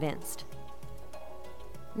 100% convinced.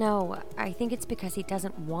 "No, I think it's because he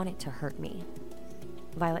doesn't want it to hurt me."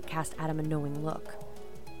 Violet cast Adam a knowing look.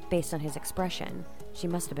 Based on his expression, she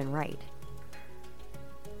must have been right.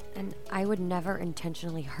 "And I would never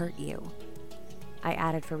intentionally hurt you," I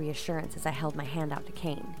added for reassurance as I held my hand out to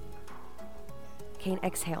Kane. Kane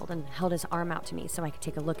exhaled and held his arm out to me so I could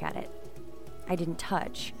take a look at it. I didn't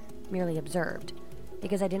touch, merely observed,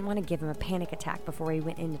 because I didn't want to give him a panic attack before he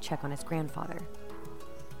went in to check on his grandfather.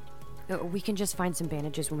 "We can just find some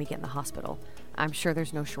bandages when we get in the hospital. I'm sure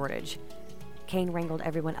there's no shortage." Kane wrangled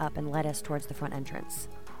everyone up and led us towards the front entrance.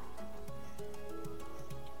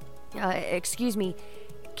 Excuse me,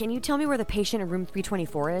 can you tell me where the patient in room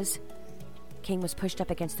 324 is?" Kane was pushed up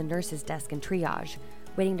against the nurse's desk in triage,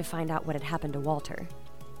 waiting to find out what had happened to Walter.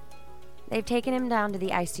 "They've taken him down to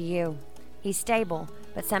the ICU. He's stable,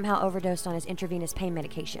 but somehow overdosed on his intravenous pain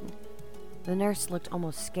medication." The nurse looked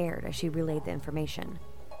almost scared as she relayed the information.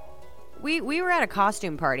 We were at a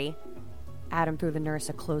costume party." Adam threw the nurse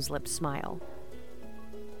a closed-lipped smile.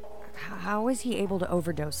 "How is he able to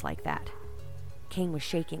overdose like that?" Kane was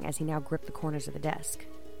shaking as he now gripped the corners of the desk.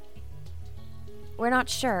 "We're not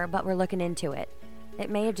sure, but we're looking into it. It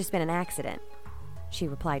may have just been an accident," she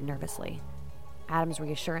replied nervously. Adam's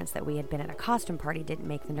reassurance that we had been at a costume party didn't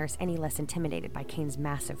make the nurse any less intimidated by Kane's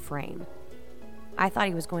massive frame. I thought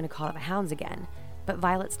he was going to call the hounds again, but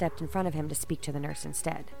Violet stepped in front of him to speak to the nurse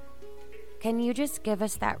instead. "Can you just give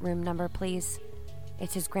us that room number, please?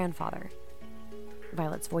 It's his grandfather."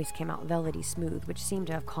 Violet's voice came out velvety smooth, which seemed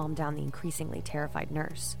to have calmed down the increasingly terrified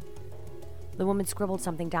nurse. The woman scribbled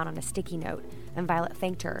something down on a sticky note, and Violet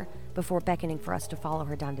thanked her before beckoning for us to follow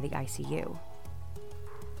her down to the ICU.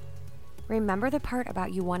 "Remember the part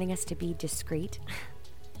about you wanting us to be discreet?"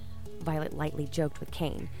 Violet lightly joked with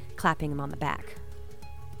Kane, clapping him on the back.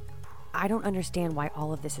 "I don't understand why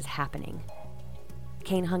all of this is happening."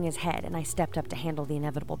 Kane hung his head, and I stepped up to handle the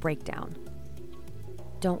inevitable breakdown.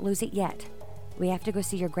 "Don't lose it yet. We have to go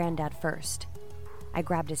see your granddad first." I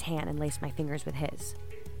grabbed his hand and laced my fingers with his.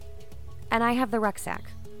 "And I have the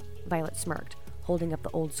rucksack," Violet smirked, holding up the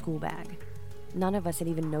old school bag. None of us had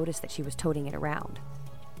even noticed that she was toting it around.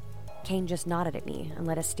 Kane just nodded at me and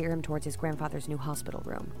let us steer him towards his grandfather's new hospital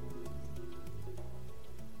room.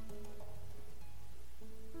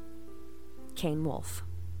 Kane Wolf.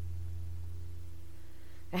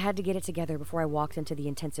 I had to get it together before I walked into the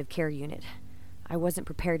intensive care unit. I wasn't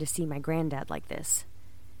prepared to see my granddad like this.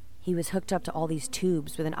 He was hooked up to all these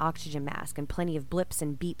tubes with an oxygen mask and plenty of blips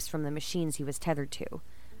and beeps from the machines he was tethered to,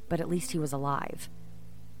 but at least he was alive.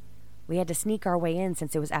 We had to sneak our way in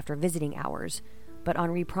since it was after visiting hours, but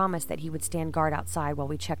Henri promised that he would stand guard outside while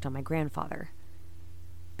we checked on my grandfather.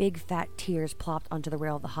 Big fat tears plopped onto the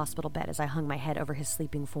rail of the hospital bed as I hung my head over his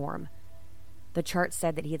sleeping form. The chart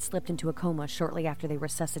said that he had slipped into a coma shortly after they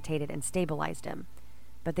resuscitated and stabilized him,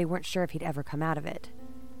 but they weren't sure if he'd ever come out of it.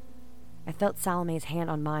 I felt Salome's hand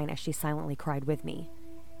on mine as she silently cried with me.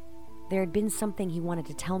 There had been something he wanted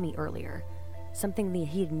to tell me earlier, something that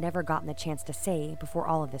he had never gotten the chance to say before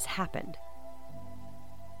all of this happened.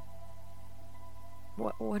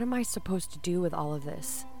 What am I supposed to do with all of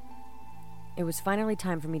this? It was finally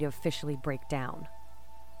time for me to officially break down.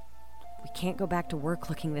 We can't go back to work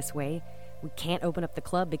looking this way. We can't open up the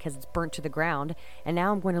club because it's burnt to the ground, and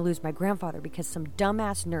now I'm going to lose my grandfather because some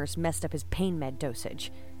dumbass nurse messed up his pain med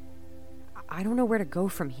dosage. I don't know where to go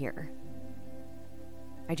from here.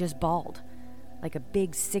 I just bawled, like a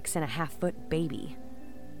big 6.5-foot baby.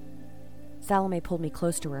 Salome pulled me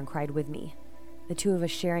close to her and cried with me, the two of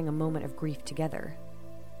us sharing a moment of grief together.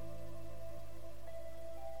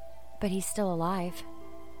 But he's still alive.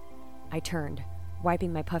 I turned,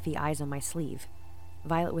 wiping my puffy eyes on my sleeve.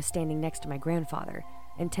 Violet was standing next to my grandfather,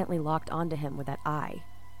 intently locked onto him with that eye.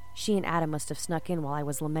 She and Adam must have snuck in while I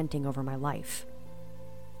was lamenting over my life.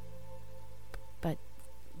 But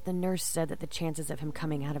the nurse said that the chances of him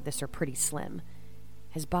coming out of this are pretty slim.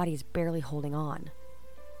 His body is barely holding on.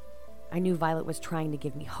 I knew Violet was trying to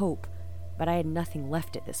give me hope, but I had nothing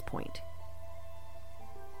left at this point.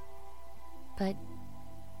 But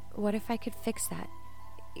what if I could fix that,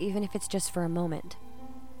 even if it's just for a moment?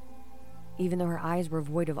 Even though her eyes were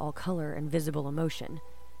void of all color and visible emotion,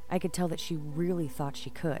 I could tell that she really thought she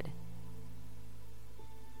could.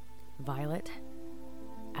 Violet?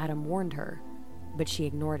 Adam warned her, but she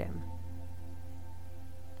ignored him.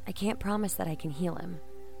 I can't promise that I can heal him.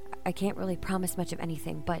 I can't really promise much of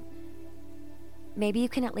anything, but maybe you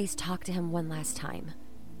can at least talk to him one last time.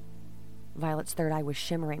 Violet's third eye was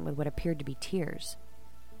shimmering with what appeared to be tears.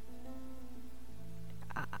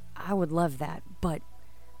 I would love that, but...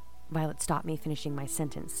 Violet stopped me finishing my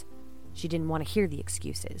sentence. She didn't want to hear the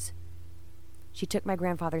excuses. She took my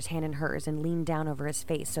grandfather's hand in hers and leaned down over his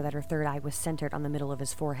face so that her third eye was centered on the middle of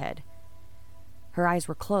his forehead. Her eyes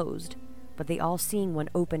were closed, but the all-seeing one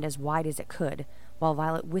opened as wide as it could, while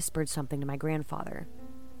Violet whispered something to my grandfather.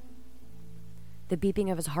 The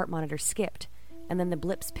beeping of his heart monitor skipped, and then the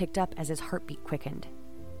blips picked up as his heartbeat quickened.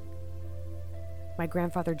 My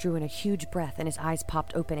grandfather drew in a huge breath and his eyes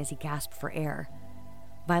popped open as he gasped for air.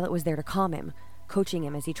 Violet was there to calm him, coaching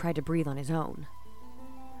him as he tried to breathe on his own.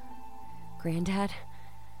 Granddad?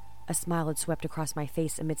 A smile had swept across my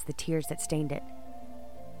face amidst the tears that stained it.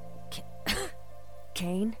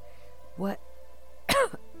 Kane? What?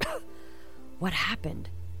 What happened?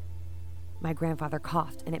 My grandfather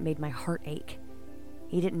coughed, and it made my heart ache.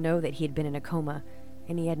 He didn't know that he had been in a coma,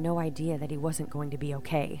 and he had no idea that he wasn't going to be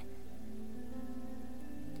okay.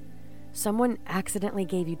 Someone accidentally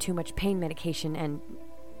gave you too much pain medication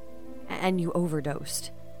and you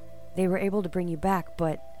overdosed. They were able to bring you back,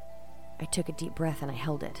 but I took a deep breath and I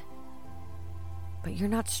held it. But you're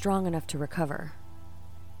not strong enough to recover.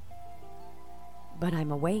 But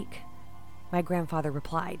I'm awake, my grandfather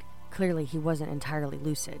replied. Clearly he wasn't entirely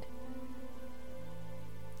lucid.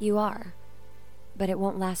 You are, but it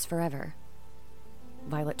won't last forever.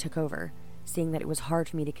 Violet took over, seeing that it was hard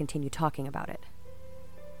for me to continue talking about it.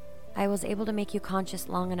 I was able to make you conscious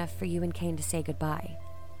long enough for you and Kane to say goodbye.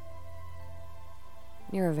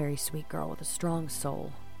 You're a very sweet girl with a strong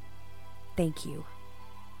soul. Thank you.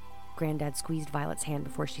 Granddad squeezed Violet's hand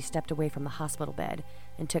before she stepped away from the hospital bed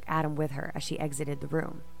and took Adam with her as she exited the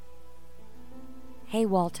room. Hey,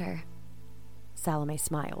 Walter. Salome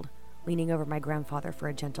smiled, leaning over my grandfather for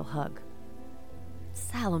a gentle hug.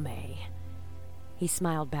 Salome. He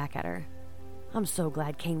smiled back at her. I'm so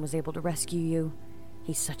glad Kane was able to rescue you.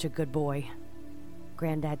 He's such a good boy.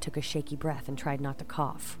 Granddad took a shaky breath and tried not to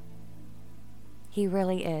cough. He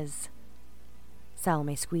really is.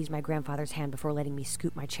 Salome squeezed my grandfather's hand before letting me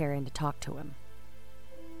scoop my chair in to talk to him.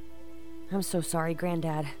 I'm so sorry,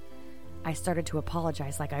 Granddad. I started to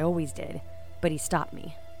apologize like I always did, but he stopped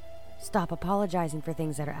me. Stop apologizing for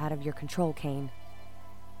things that are out of your control, Kane.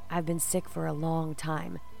 I've been sick for a long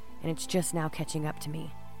time, and it's just now catching up to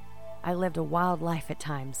me. I lived a wild life at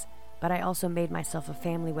times, but I also made myself a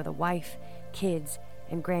family with a wife, kids,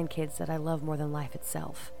 and grandkids that I love more than life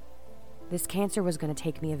itself. This cancer was going to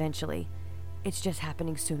take me eventually. It's just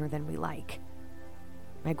happening sooner than we like.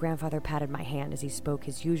 My grandfather patted my hand as he spoke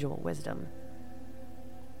his usual wisdom.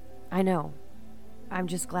 I know. I'm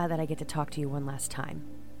just glad that I get to talk to you one last time.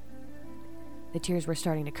 The tears were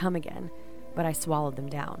starting to come again, but I swallowed them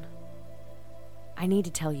down. I need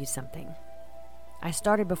to tell you something. I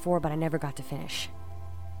started before, but I never got to finish.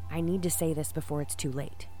 I need to say this before it's too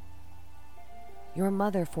late. Your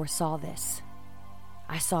mother foresaw this.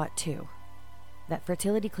 I saw it too. That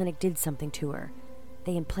fertility clinic did something to her.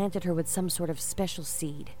 They implanted her with some sort of special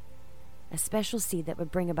seed. A special seed that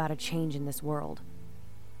would bring about a change in this world.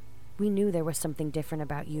 We knew there was something different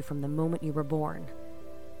about you from the moment you were born.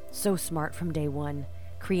 So smart from day one,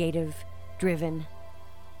 creative, driven.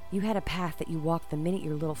 You had a path that you walked the minute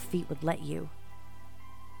your little feet would let you.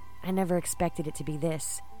 I never expected it to be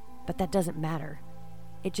this, but that doesn't matter.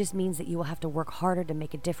 It just means that you will have to work harder to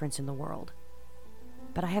make a difference in the world.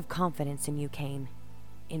 But I have confidence in you, Kane.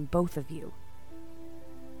 In both of you.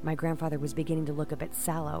 My grandfather was beginning to look a bit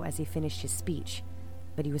sallow as he finished his speech,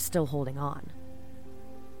 but he was still holding on.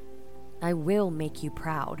 I will make you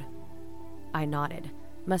proud. I nodded,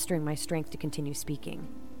 mustering my strength to continue speaking.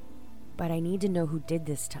 But I need to know who did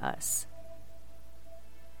this to us.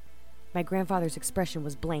 My grandfather's expression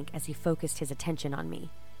was blank as he focused his attention on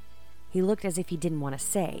me. He looked as if he didn't want to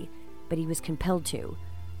say, but he was compelled to,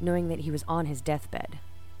 knowing that he was on his deathbed.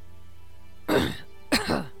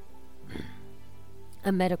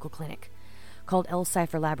 A medical clinic called L.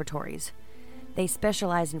 Cipher Laboratories. They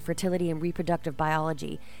specialize in fertility and reproductive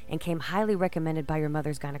biology and came highly recommended by your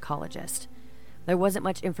mother's gynecologist. There wasn't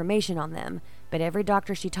much information on them, but every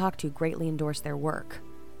doctor she talked to greatly endorsed their work.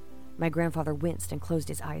 My grandfather winced and closed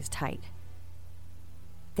his eyes tight.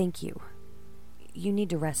 Thank you. You need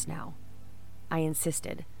to rest now, I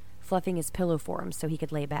insisted, fluffing his pillow for him so he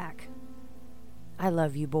could lay back. I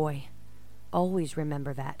love you, boy. Always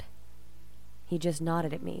remember that. He just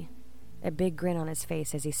nodded at me, a big grin on his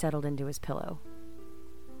face as he settled into his pillow.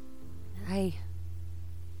 I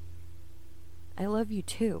love you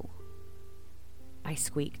too, I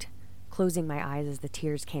squeaked, closing my eyes as the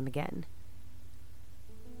tears came again.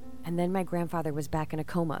 And then my grandfather was back in a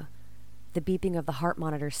coma, the beeping of the heart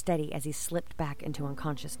monitor steady as he slipped back into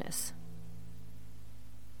unconsciousness.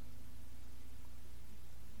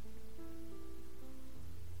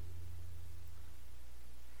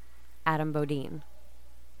 Adam Bodine.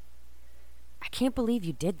 I can't believe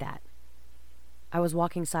you did that. I was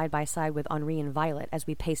walking side by side with Henri and Violet as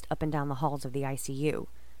we paced up and down the halls of the ICU.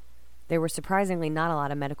 There were surprisingly not a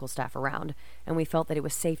lot of medical staff around, and we felt that it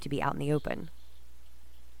was safe to be out in the open.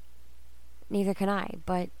 Neither can I,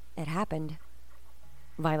 but it happened,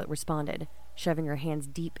 Violet responded, shoving her hands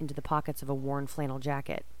deep into the pockets of a worn flannel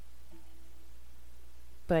jacket.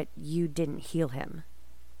 But you didn't heal him.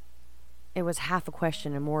 It was half a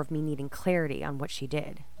question and more of me needing clarity on what she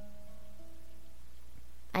did.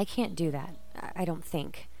 I can't do that, I don't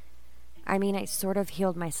think. I mean, I sort of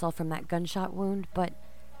healed myself from that gunshot wound, but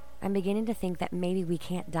I'm beginning to think that maybe we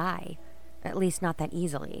can't die, at least not that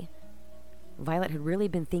easily. Violet had really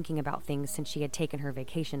been thinking about things since she had taken her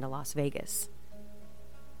vacation to Las Vegas.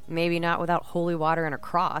 Maybe not without holy water and a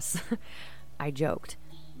cross, I joked,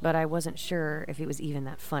 but I wasn't sure if it was even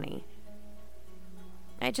that funny.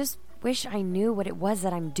 I just wish I knew what it was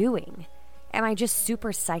that I'm doing. Am I just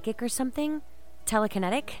super psychic or something?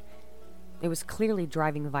 Telekinetic? It was clearly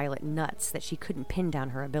driving Violet nuts that she couldn't pin down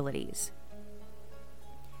her abilities.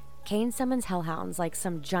 Kane summons hellhounds like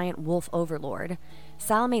some giant wolf overlord.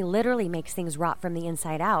 Salome literally makes things rot from the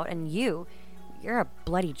inside out, and you're a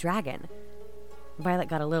bloody dragon. Violet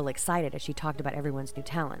got a little excited as she talked about everyone's new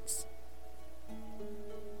talents.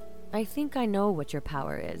 I think I know what your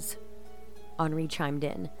power is, Henri chimed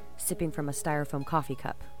in, sipping from a styrofoam coffee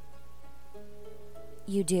cup.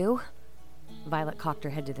 You do? Violet cocked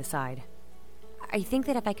her head to the side. I think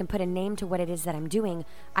that if I can put a name to what it is that I'm doing,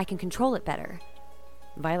 I can control it better.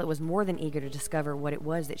 Violet was more than eager to discover what it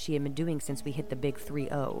was that she had been doing since we hit the big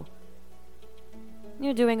 3-0.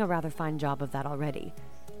 You're doing a rather fine job of that already.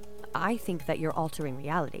 I think that you're altering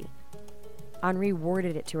reality. Henri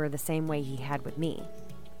worded it to her the same way he had with me.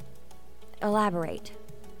 Elaborate.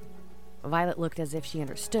 Violet looked as if she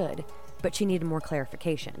understood, but she needed more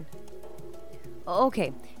clarification.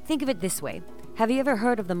 Okay, think of it this way. Have you ever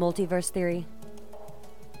heard of the multiverse theory?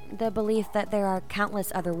 The belief that there are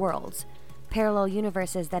countless other worlds, parallel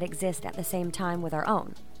universes that exist at the same time with our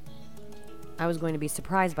own. I was going to be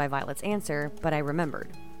surprised by Violet's answer, but I remembered.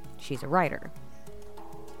 She's a writer.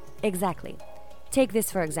 Exactly. Take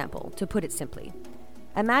this for example, to put it simply.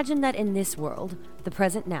 Imagine that in this world, the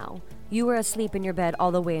present now, you were asleep in your bed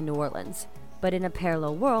all the way in New Orleans, but in a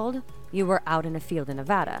parallel world, you were out in a field in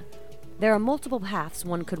Nevada. There are multiple paths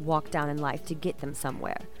one could walk down in life to get them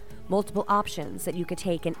somewhere, multiple options that you could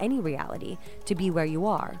take in any reality to be where you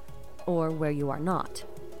are, or where you are not.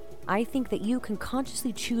 I think that you can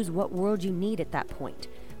consciously choose what world you need at that point,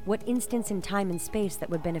 what instance in time and space that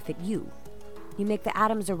would benefit you. You make the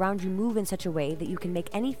atoms around you move in such a way that you can make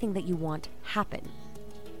anything that you want happen.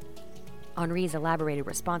 Henri's elaborated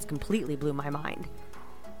response completely blew my mind.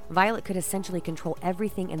 Violet could essentially control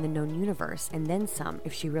everything in the known universe and then some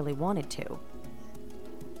if she really wanted to.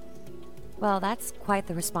 Well, that's quite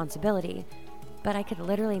the responsibility, but I could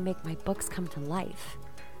literally make my books come to life.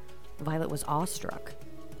 Violet was awestruck.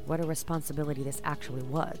 What a responsibility this actually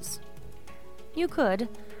was. You could,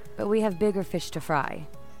 but we have bigger fish to fry.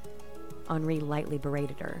 Henri lightly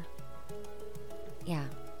berated her. Yeah,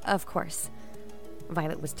 of course.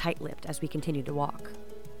 Violet was tight-lipped as we continued to walk.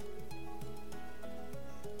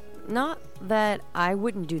 Not that I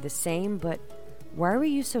wouldn't do the same, but why were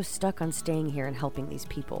you so stuck on staying here and helping these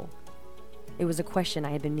people? It was a question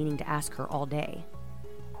I had been meaning to ask her all day.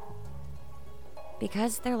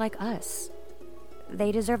 Because they're like us.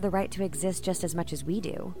 They deserve the right to exist just as much as we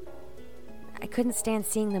do. I couldn't stand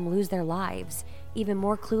seeing them lose their lives, even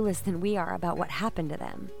more clueless than we are about what happened to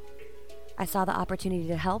them. I saw the opportunity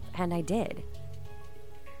to help, and I did.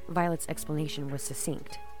 Violet's explanation was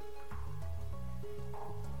succinct.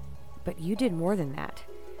 But you did more than that.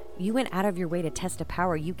 You went out of your way to test a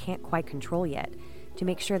power you can't quite control yet, to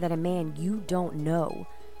make sure that a man you don't know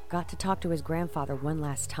got to talk to his grandfather one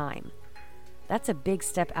last time. That's a big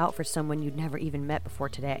step out for someone you'd never even met before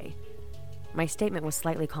today. My statement was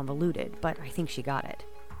slightly convoluted, but I think she got it.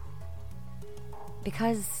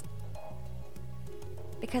 Because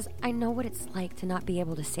I know what it's like to not be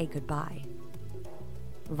able to say goodbye.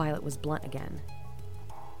 Violet was blunt again.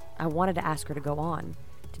 I wanted to ask her to go on,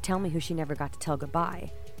 to tell me who she never got to tell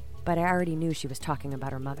goodbye, but I already knew she was talking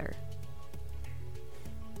about her mother.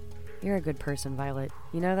 You're a good person, Violet.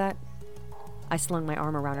 You know that? I slung my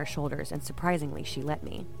arm around her shoulders, and surprisingly, she let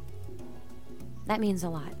me. That means a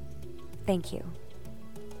lot. Thank you.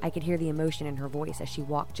 I could hear the emotion in her voice as she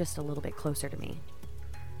walked just a little bit closer to me.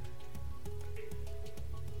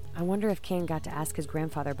 I wonder if Kane got to ask his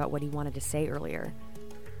grandfather about what he wanted to say earlier.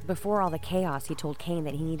 Before all the chaos, he told Kane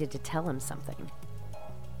that he needed to tell him something.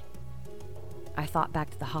 I thought back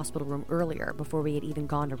to the hospital room earlier, before we had even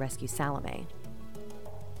gone to rescue Salome.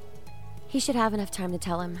 He should have enough time to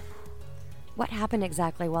tell him. What happened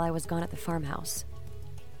exactly while I was gone at the farmhouse?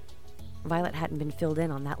 Violet hadn't been filled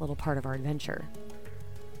in on that little part of our adventure.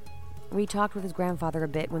 We talked with his grandfather a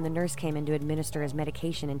bit when the nurse came in to administer his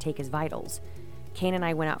medication and take his vitals. Kane and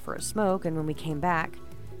I went out for a smoke, and when we came back,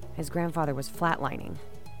 his grandfather was flatlining.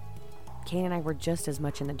 Kane and I were just as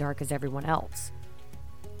much in the dark as everyone else.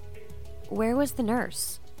 Where was the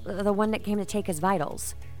nurse? The one that came to take his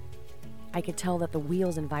vitals? I could tell that the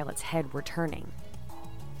wheels in Violet's head were turning.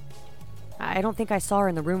 I don't think I saw her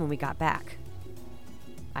in the room when we got back.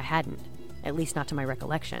 I hadn't, at least not to my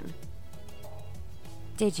recollection.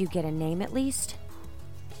 Did you get a name at least?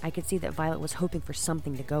 I could see that Violet was hoping for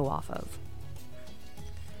something to go off of.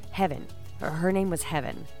 Heaven. Her name was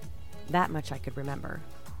Heaven. That much I could remember.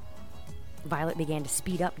 Violet began to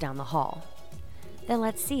speed up down the hall. Then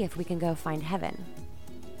let's see if we can go find Heaven.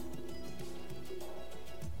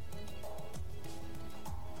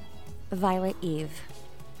 Violet Eve.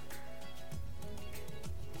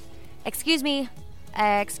 Excuse me.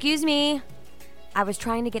 I was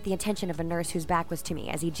trying to get the attention of a nurse whose back was to me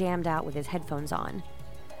as he jammed out with his headphones on.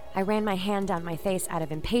 I ran my hand down my face out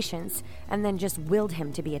of impatience and then just willed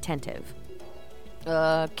him to be attentive.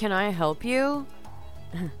 Can I help you?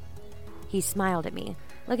 He smiled at me,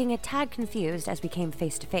 looking a tad confused as we came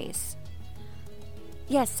face to face.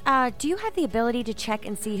 Yes, do you have the ability to check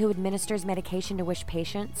and see who administers medication to which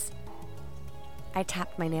patients? I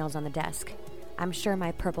tapped my nails on the desk. I'm sure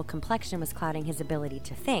my purple complexion was clouding his ability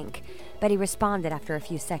to think, but he responded after a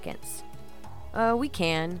few seconds. We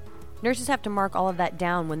can. Nurses have to mark all of that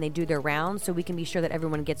down when they do their rounds so we can be sure that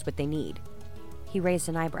everyone gets what they need. He raised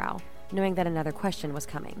an eyebrow, knowing that another question was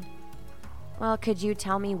coming. Well, could you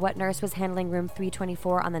tell me what nurse was handling room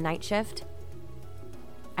 324 on the night shift?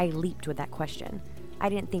 I leaped with that question. I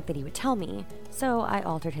didn't think that he would tell me, so I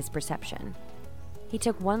altered his perception. He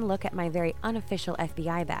took one look at my very unofficial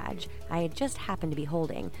FBI badge I had just happened to be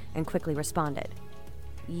holding and quickly responded.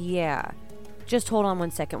 Yeah, just hold on 1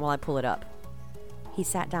 second while I pull it up. He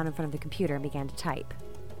sat down in front of the computer and began to type.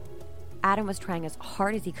 Adam was trying as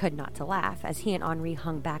hard as he could not to laugh as he and Henri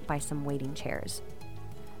hung back by some waiting chairs.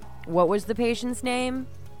 What was the patient's name?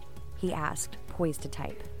 He asked, poised to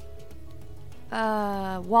type.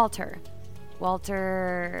 Walter.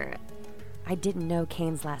 Walter... I didn't know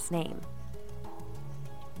Kane's last name.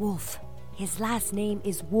 Wolf. His last name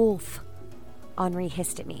is Wolf. Henri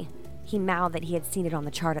hissed at me. He mouthed that he had seen it on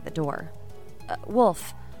the chart at the door.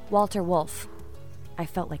 Wolf. Walter Wolf. I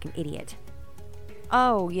felt like an idiot.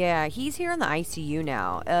 Oh, yeah, he's here in the ICU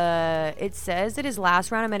now. It says that his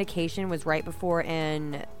last round of medication was right before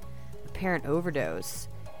an apparent overdose.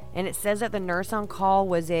 and it says that the nurse on call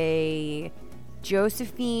was a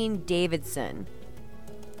Josephine Davidson.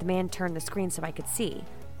 The man turned the screen so I could see.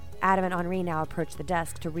 Adam and Henri now approached the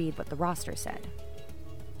desk to read what the roster said.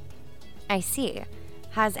 I see.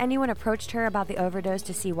 Has anyone approached her about the overdose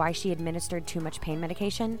to see why she administered too much pain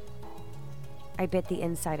medication? I bit the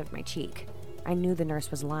inside of my cheek. I knew the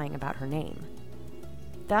nurse was lying about her name.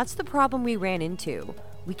 That's the problem we ran into.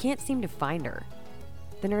 We can't seem to find her.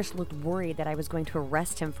 The nurse looked worried that I was going to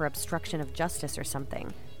arrest him for obstruction of justice or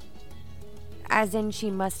something. As in,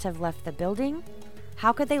 she must have left the building?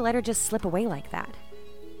 How could they let her just slip away like that?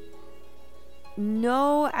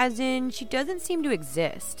 No, as in, she doesn't seem to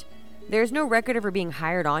exist. There's no record of her being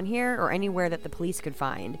hired on here or anywhere that the police could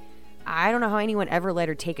find. I don't know how anyone ever let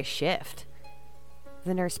her take a shift.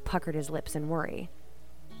 The nurse puckered his lips in worry.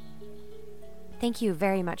 Thank you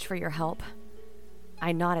very much for your help.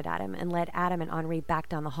 I nodded at him and led Adam and Henri back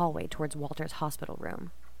down the hallway towards Walter's hospital room.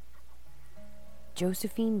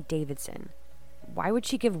 Josephine Davidson. Why would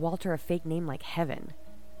she give Walter a fake name like Heaven?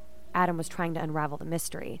 Adam was trying to unravel the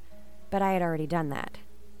mystery, but I had already done that.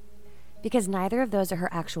 Because neither of those are her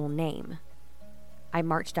actual name. I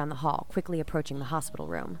marched down the hall, quickly approaching the hospital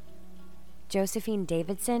room. Josephine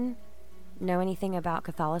Davidson? Know anything about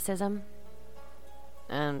Catholicism?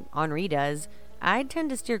 Henri does. I tend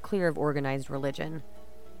to steer clear of organized religion.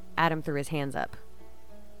 Adam threw his hands up.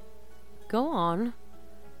 Go on.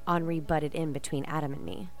 Henri butted in between Adam and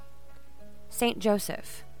me. Saint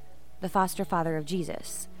Joseph, the foster father of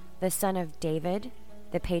Jesus, the son of David,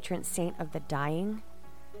 the patron saint of the dying.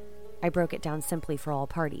 I broke it down simply for all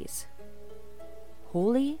parties.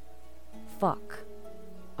 Holy fuck.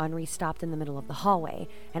 Henri stopped in the middle of the hallway,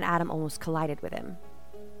 and Adam almost collided with him.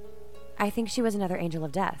 I think she was another angel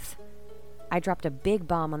of death. I dropped a big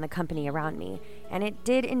bomb on the company around me, and it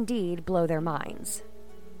did indeed blow their minds.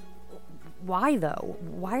 Why, though?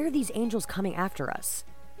 Why are these angels coming after us?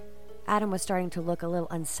 Adam was starting to look a little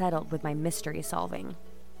unsettled with my mystery solving.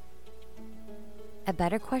 A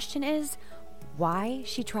better question is, why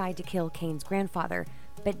she tried to kill Cain's grandfather,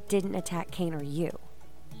 but didn't attack Cain or you?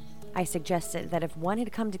 I suggested that if one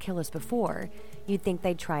had come to kill us before, you'd think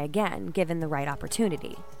they'd try again, given the right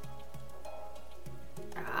opportunity.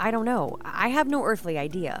 I don't know. I have no earthly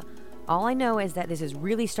idea. All I know is that this is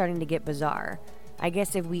really starting to get bizarre. I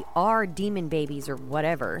guess if we are demon babies or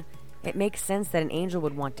whatever, it makes sense that an angel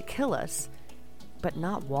would want to kill us, but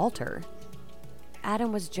not Walter.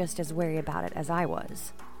 Adam was just as wary about it as I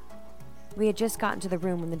was. We had just gotten to the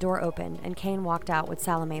room when the door opened and Cain walked out with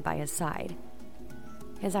Salome by his side.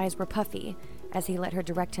 His eyes were puffy as he let her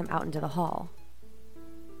direct him out into the hall.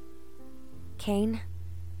 Cain?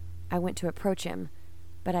 I went to approach him,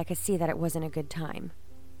 but I could see that it wasn't a good time.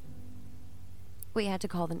 We had to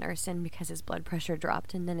call the nurse in because his blood pressure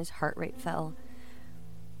dropped and then his heart rate fell.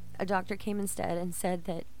 A doctor came instead and said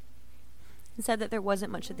that there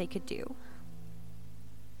wasn't much that they could do.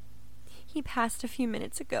 He passed a few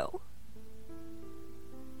minutes ago.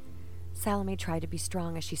 Salome tried to be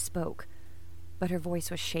strong as she spoke, but her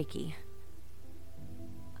voice was shaky.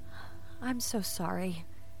 I'm so sorry.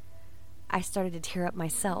 I started to tear up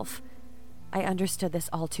myself. I understood this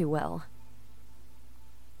all too well.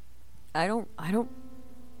 I don't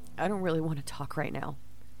really want to talk right now.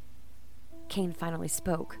 Cain finally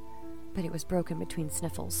spoke, but it was broken between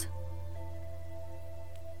sniffles.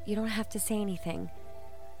 You don't have to say anything.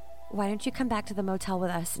 Why don't you come back to the motel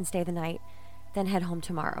with us and stay the night, then head home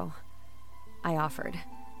tomorrow? I offered.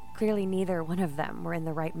 Clearly neither one of them were in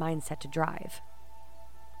the right mindset to drive.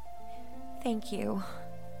 Thank you.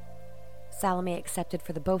 Salome accepted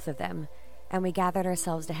for the both of them, and we gathered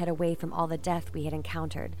ourselves to head away from all the death we had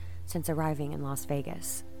encountered since arriving in Las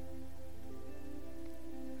Vegas.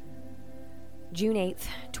 June 8th,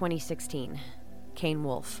 2016. Cain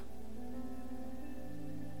Wolf.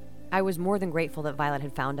 I was more than grateful that Violet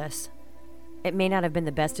had found us. It may not have been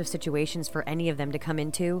the best of situations for any of them to come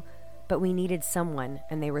into, but we needed someone,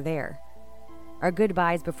 and they were there. Our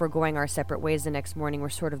goodbyes before going our separate ways the next morning were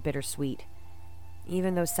sort of bittersweet.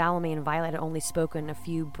 Even though Salome and Violet had only spoken a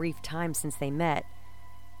few brief times since they met,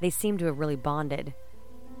 they seemed to have really bonded.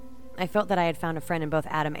 I felt that I had found a friend in both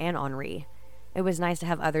Adam and Henri. It was nice to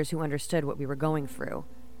have others who understood what we were going through.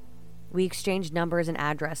 We exchanged numbers and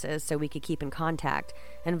addresses so we could keep in contact,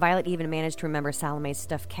 and Violet even managed to remember Salome's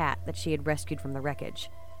stuffed cat that she had rescued from the wreckage.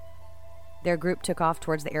 Their group took off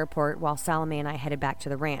towards the airport while Salome and I headed back to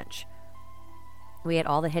the ranch. We had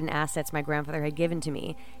all the hidden assets my grandfather had given to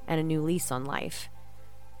me and a new lease on life.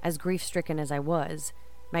 As grief-stricken as I was,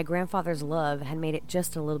 my grandfather's love had made it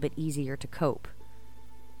just a little bit easier to cope.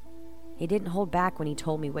 He didn't hold back when he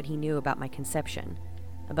told me what he knew about my conception,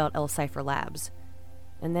 about El Cypher Labs.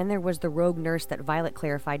 And then there was the rogue nurse that Violet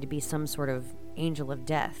clarified to be some sort of angel of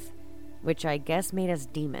death, which I guess made us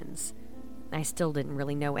demons. I still didn't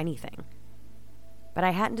really know anything. But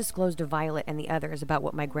I hadn't disclosed to Violet and the others about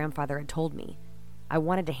what my grandfather had told me. I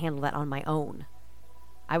wanted to handle that on my own.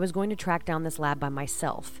 I was going to track down this lab by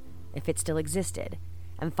myself, if it still existed,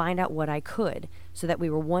 and find out what I could so that we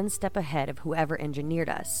were one step ahead of whoever engineered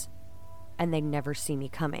us. And they'd never see me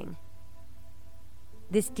coming.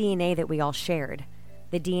 This DNA that we all shared,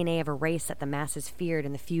 the DNA of a race that the masses feared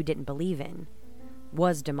and the few didn't believe in,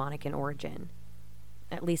 was demonic in origin.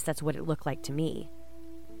 At least that's what it looked like to me.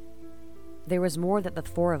 There was more that the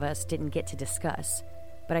four of us didn't get to discuss,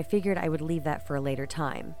 but I figured I would leave that for a later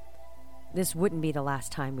time. This wouldn't be the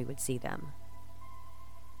last time we would see them.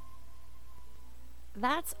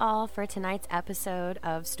 That's all for tonight's episode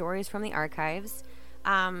of Stories from the Archives.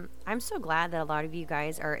 I'm so glad that a lot of you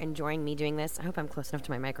guys are enjoying me doing this. I hope I'm close enough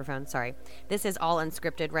to my microphone. Sorry. This is all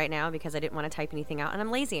unscripted right now because I didn't want to type anything out, and I'm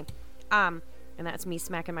lazy. And that's me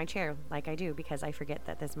smacking my chair like I do because I forget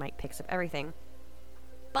that this mic picks up everything.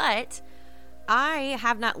 But I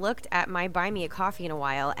have not looked at my Buy Me a Coffee in a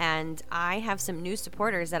while, and I have some new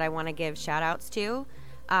supporters that I want to give shout outs to.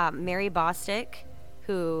 Mary Bostick,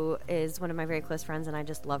 who is one of my very close friends, and I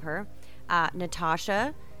just love her.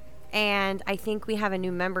 Natasha, and I think we have a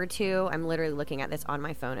new member too. I'm literally looking at this on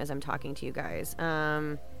my phone as I'm talking to you guys.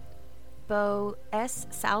 Bo S.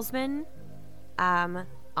 Salzman,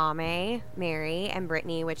 Ame, Mary, and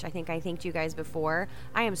Brittany, which I think I thanked you guys before.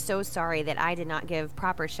 I am so sorry that I did not give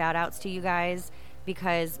proper shout outs to you guys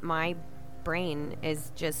because my brain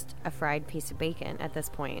is just a fried piece of bacon at this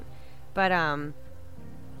point. But I'm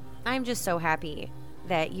just so happy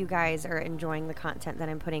that you guys are enjoying the content that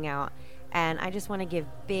I'm putting out. And I just want to give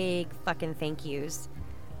big fucking thank yous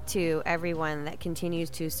to everyone that continues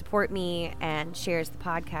to support me and shares the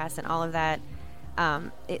podcast and all of that.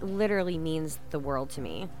 It literally means the world to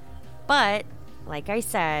me. But, like I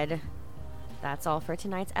said, that's all for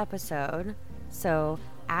tonight's episode. So,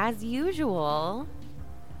 as usual,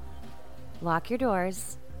 lock your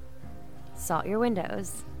doors, salt your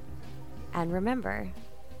windows, and remember,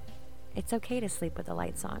 it's okay to sleep with the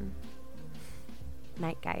lights on.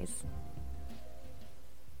 Night, guys.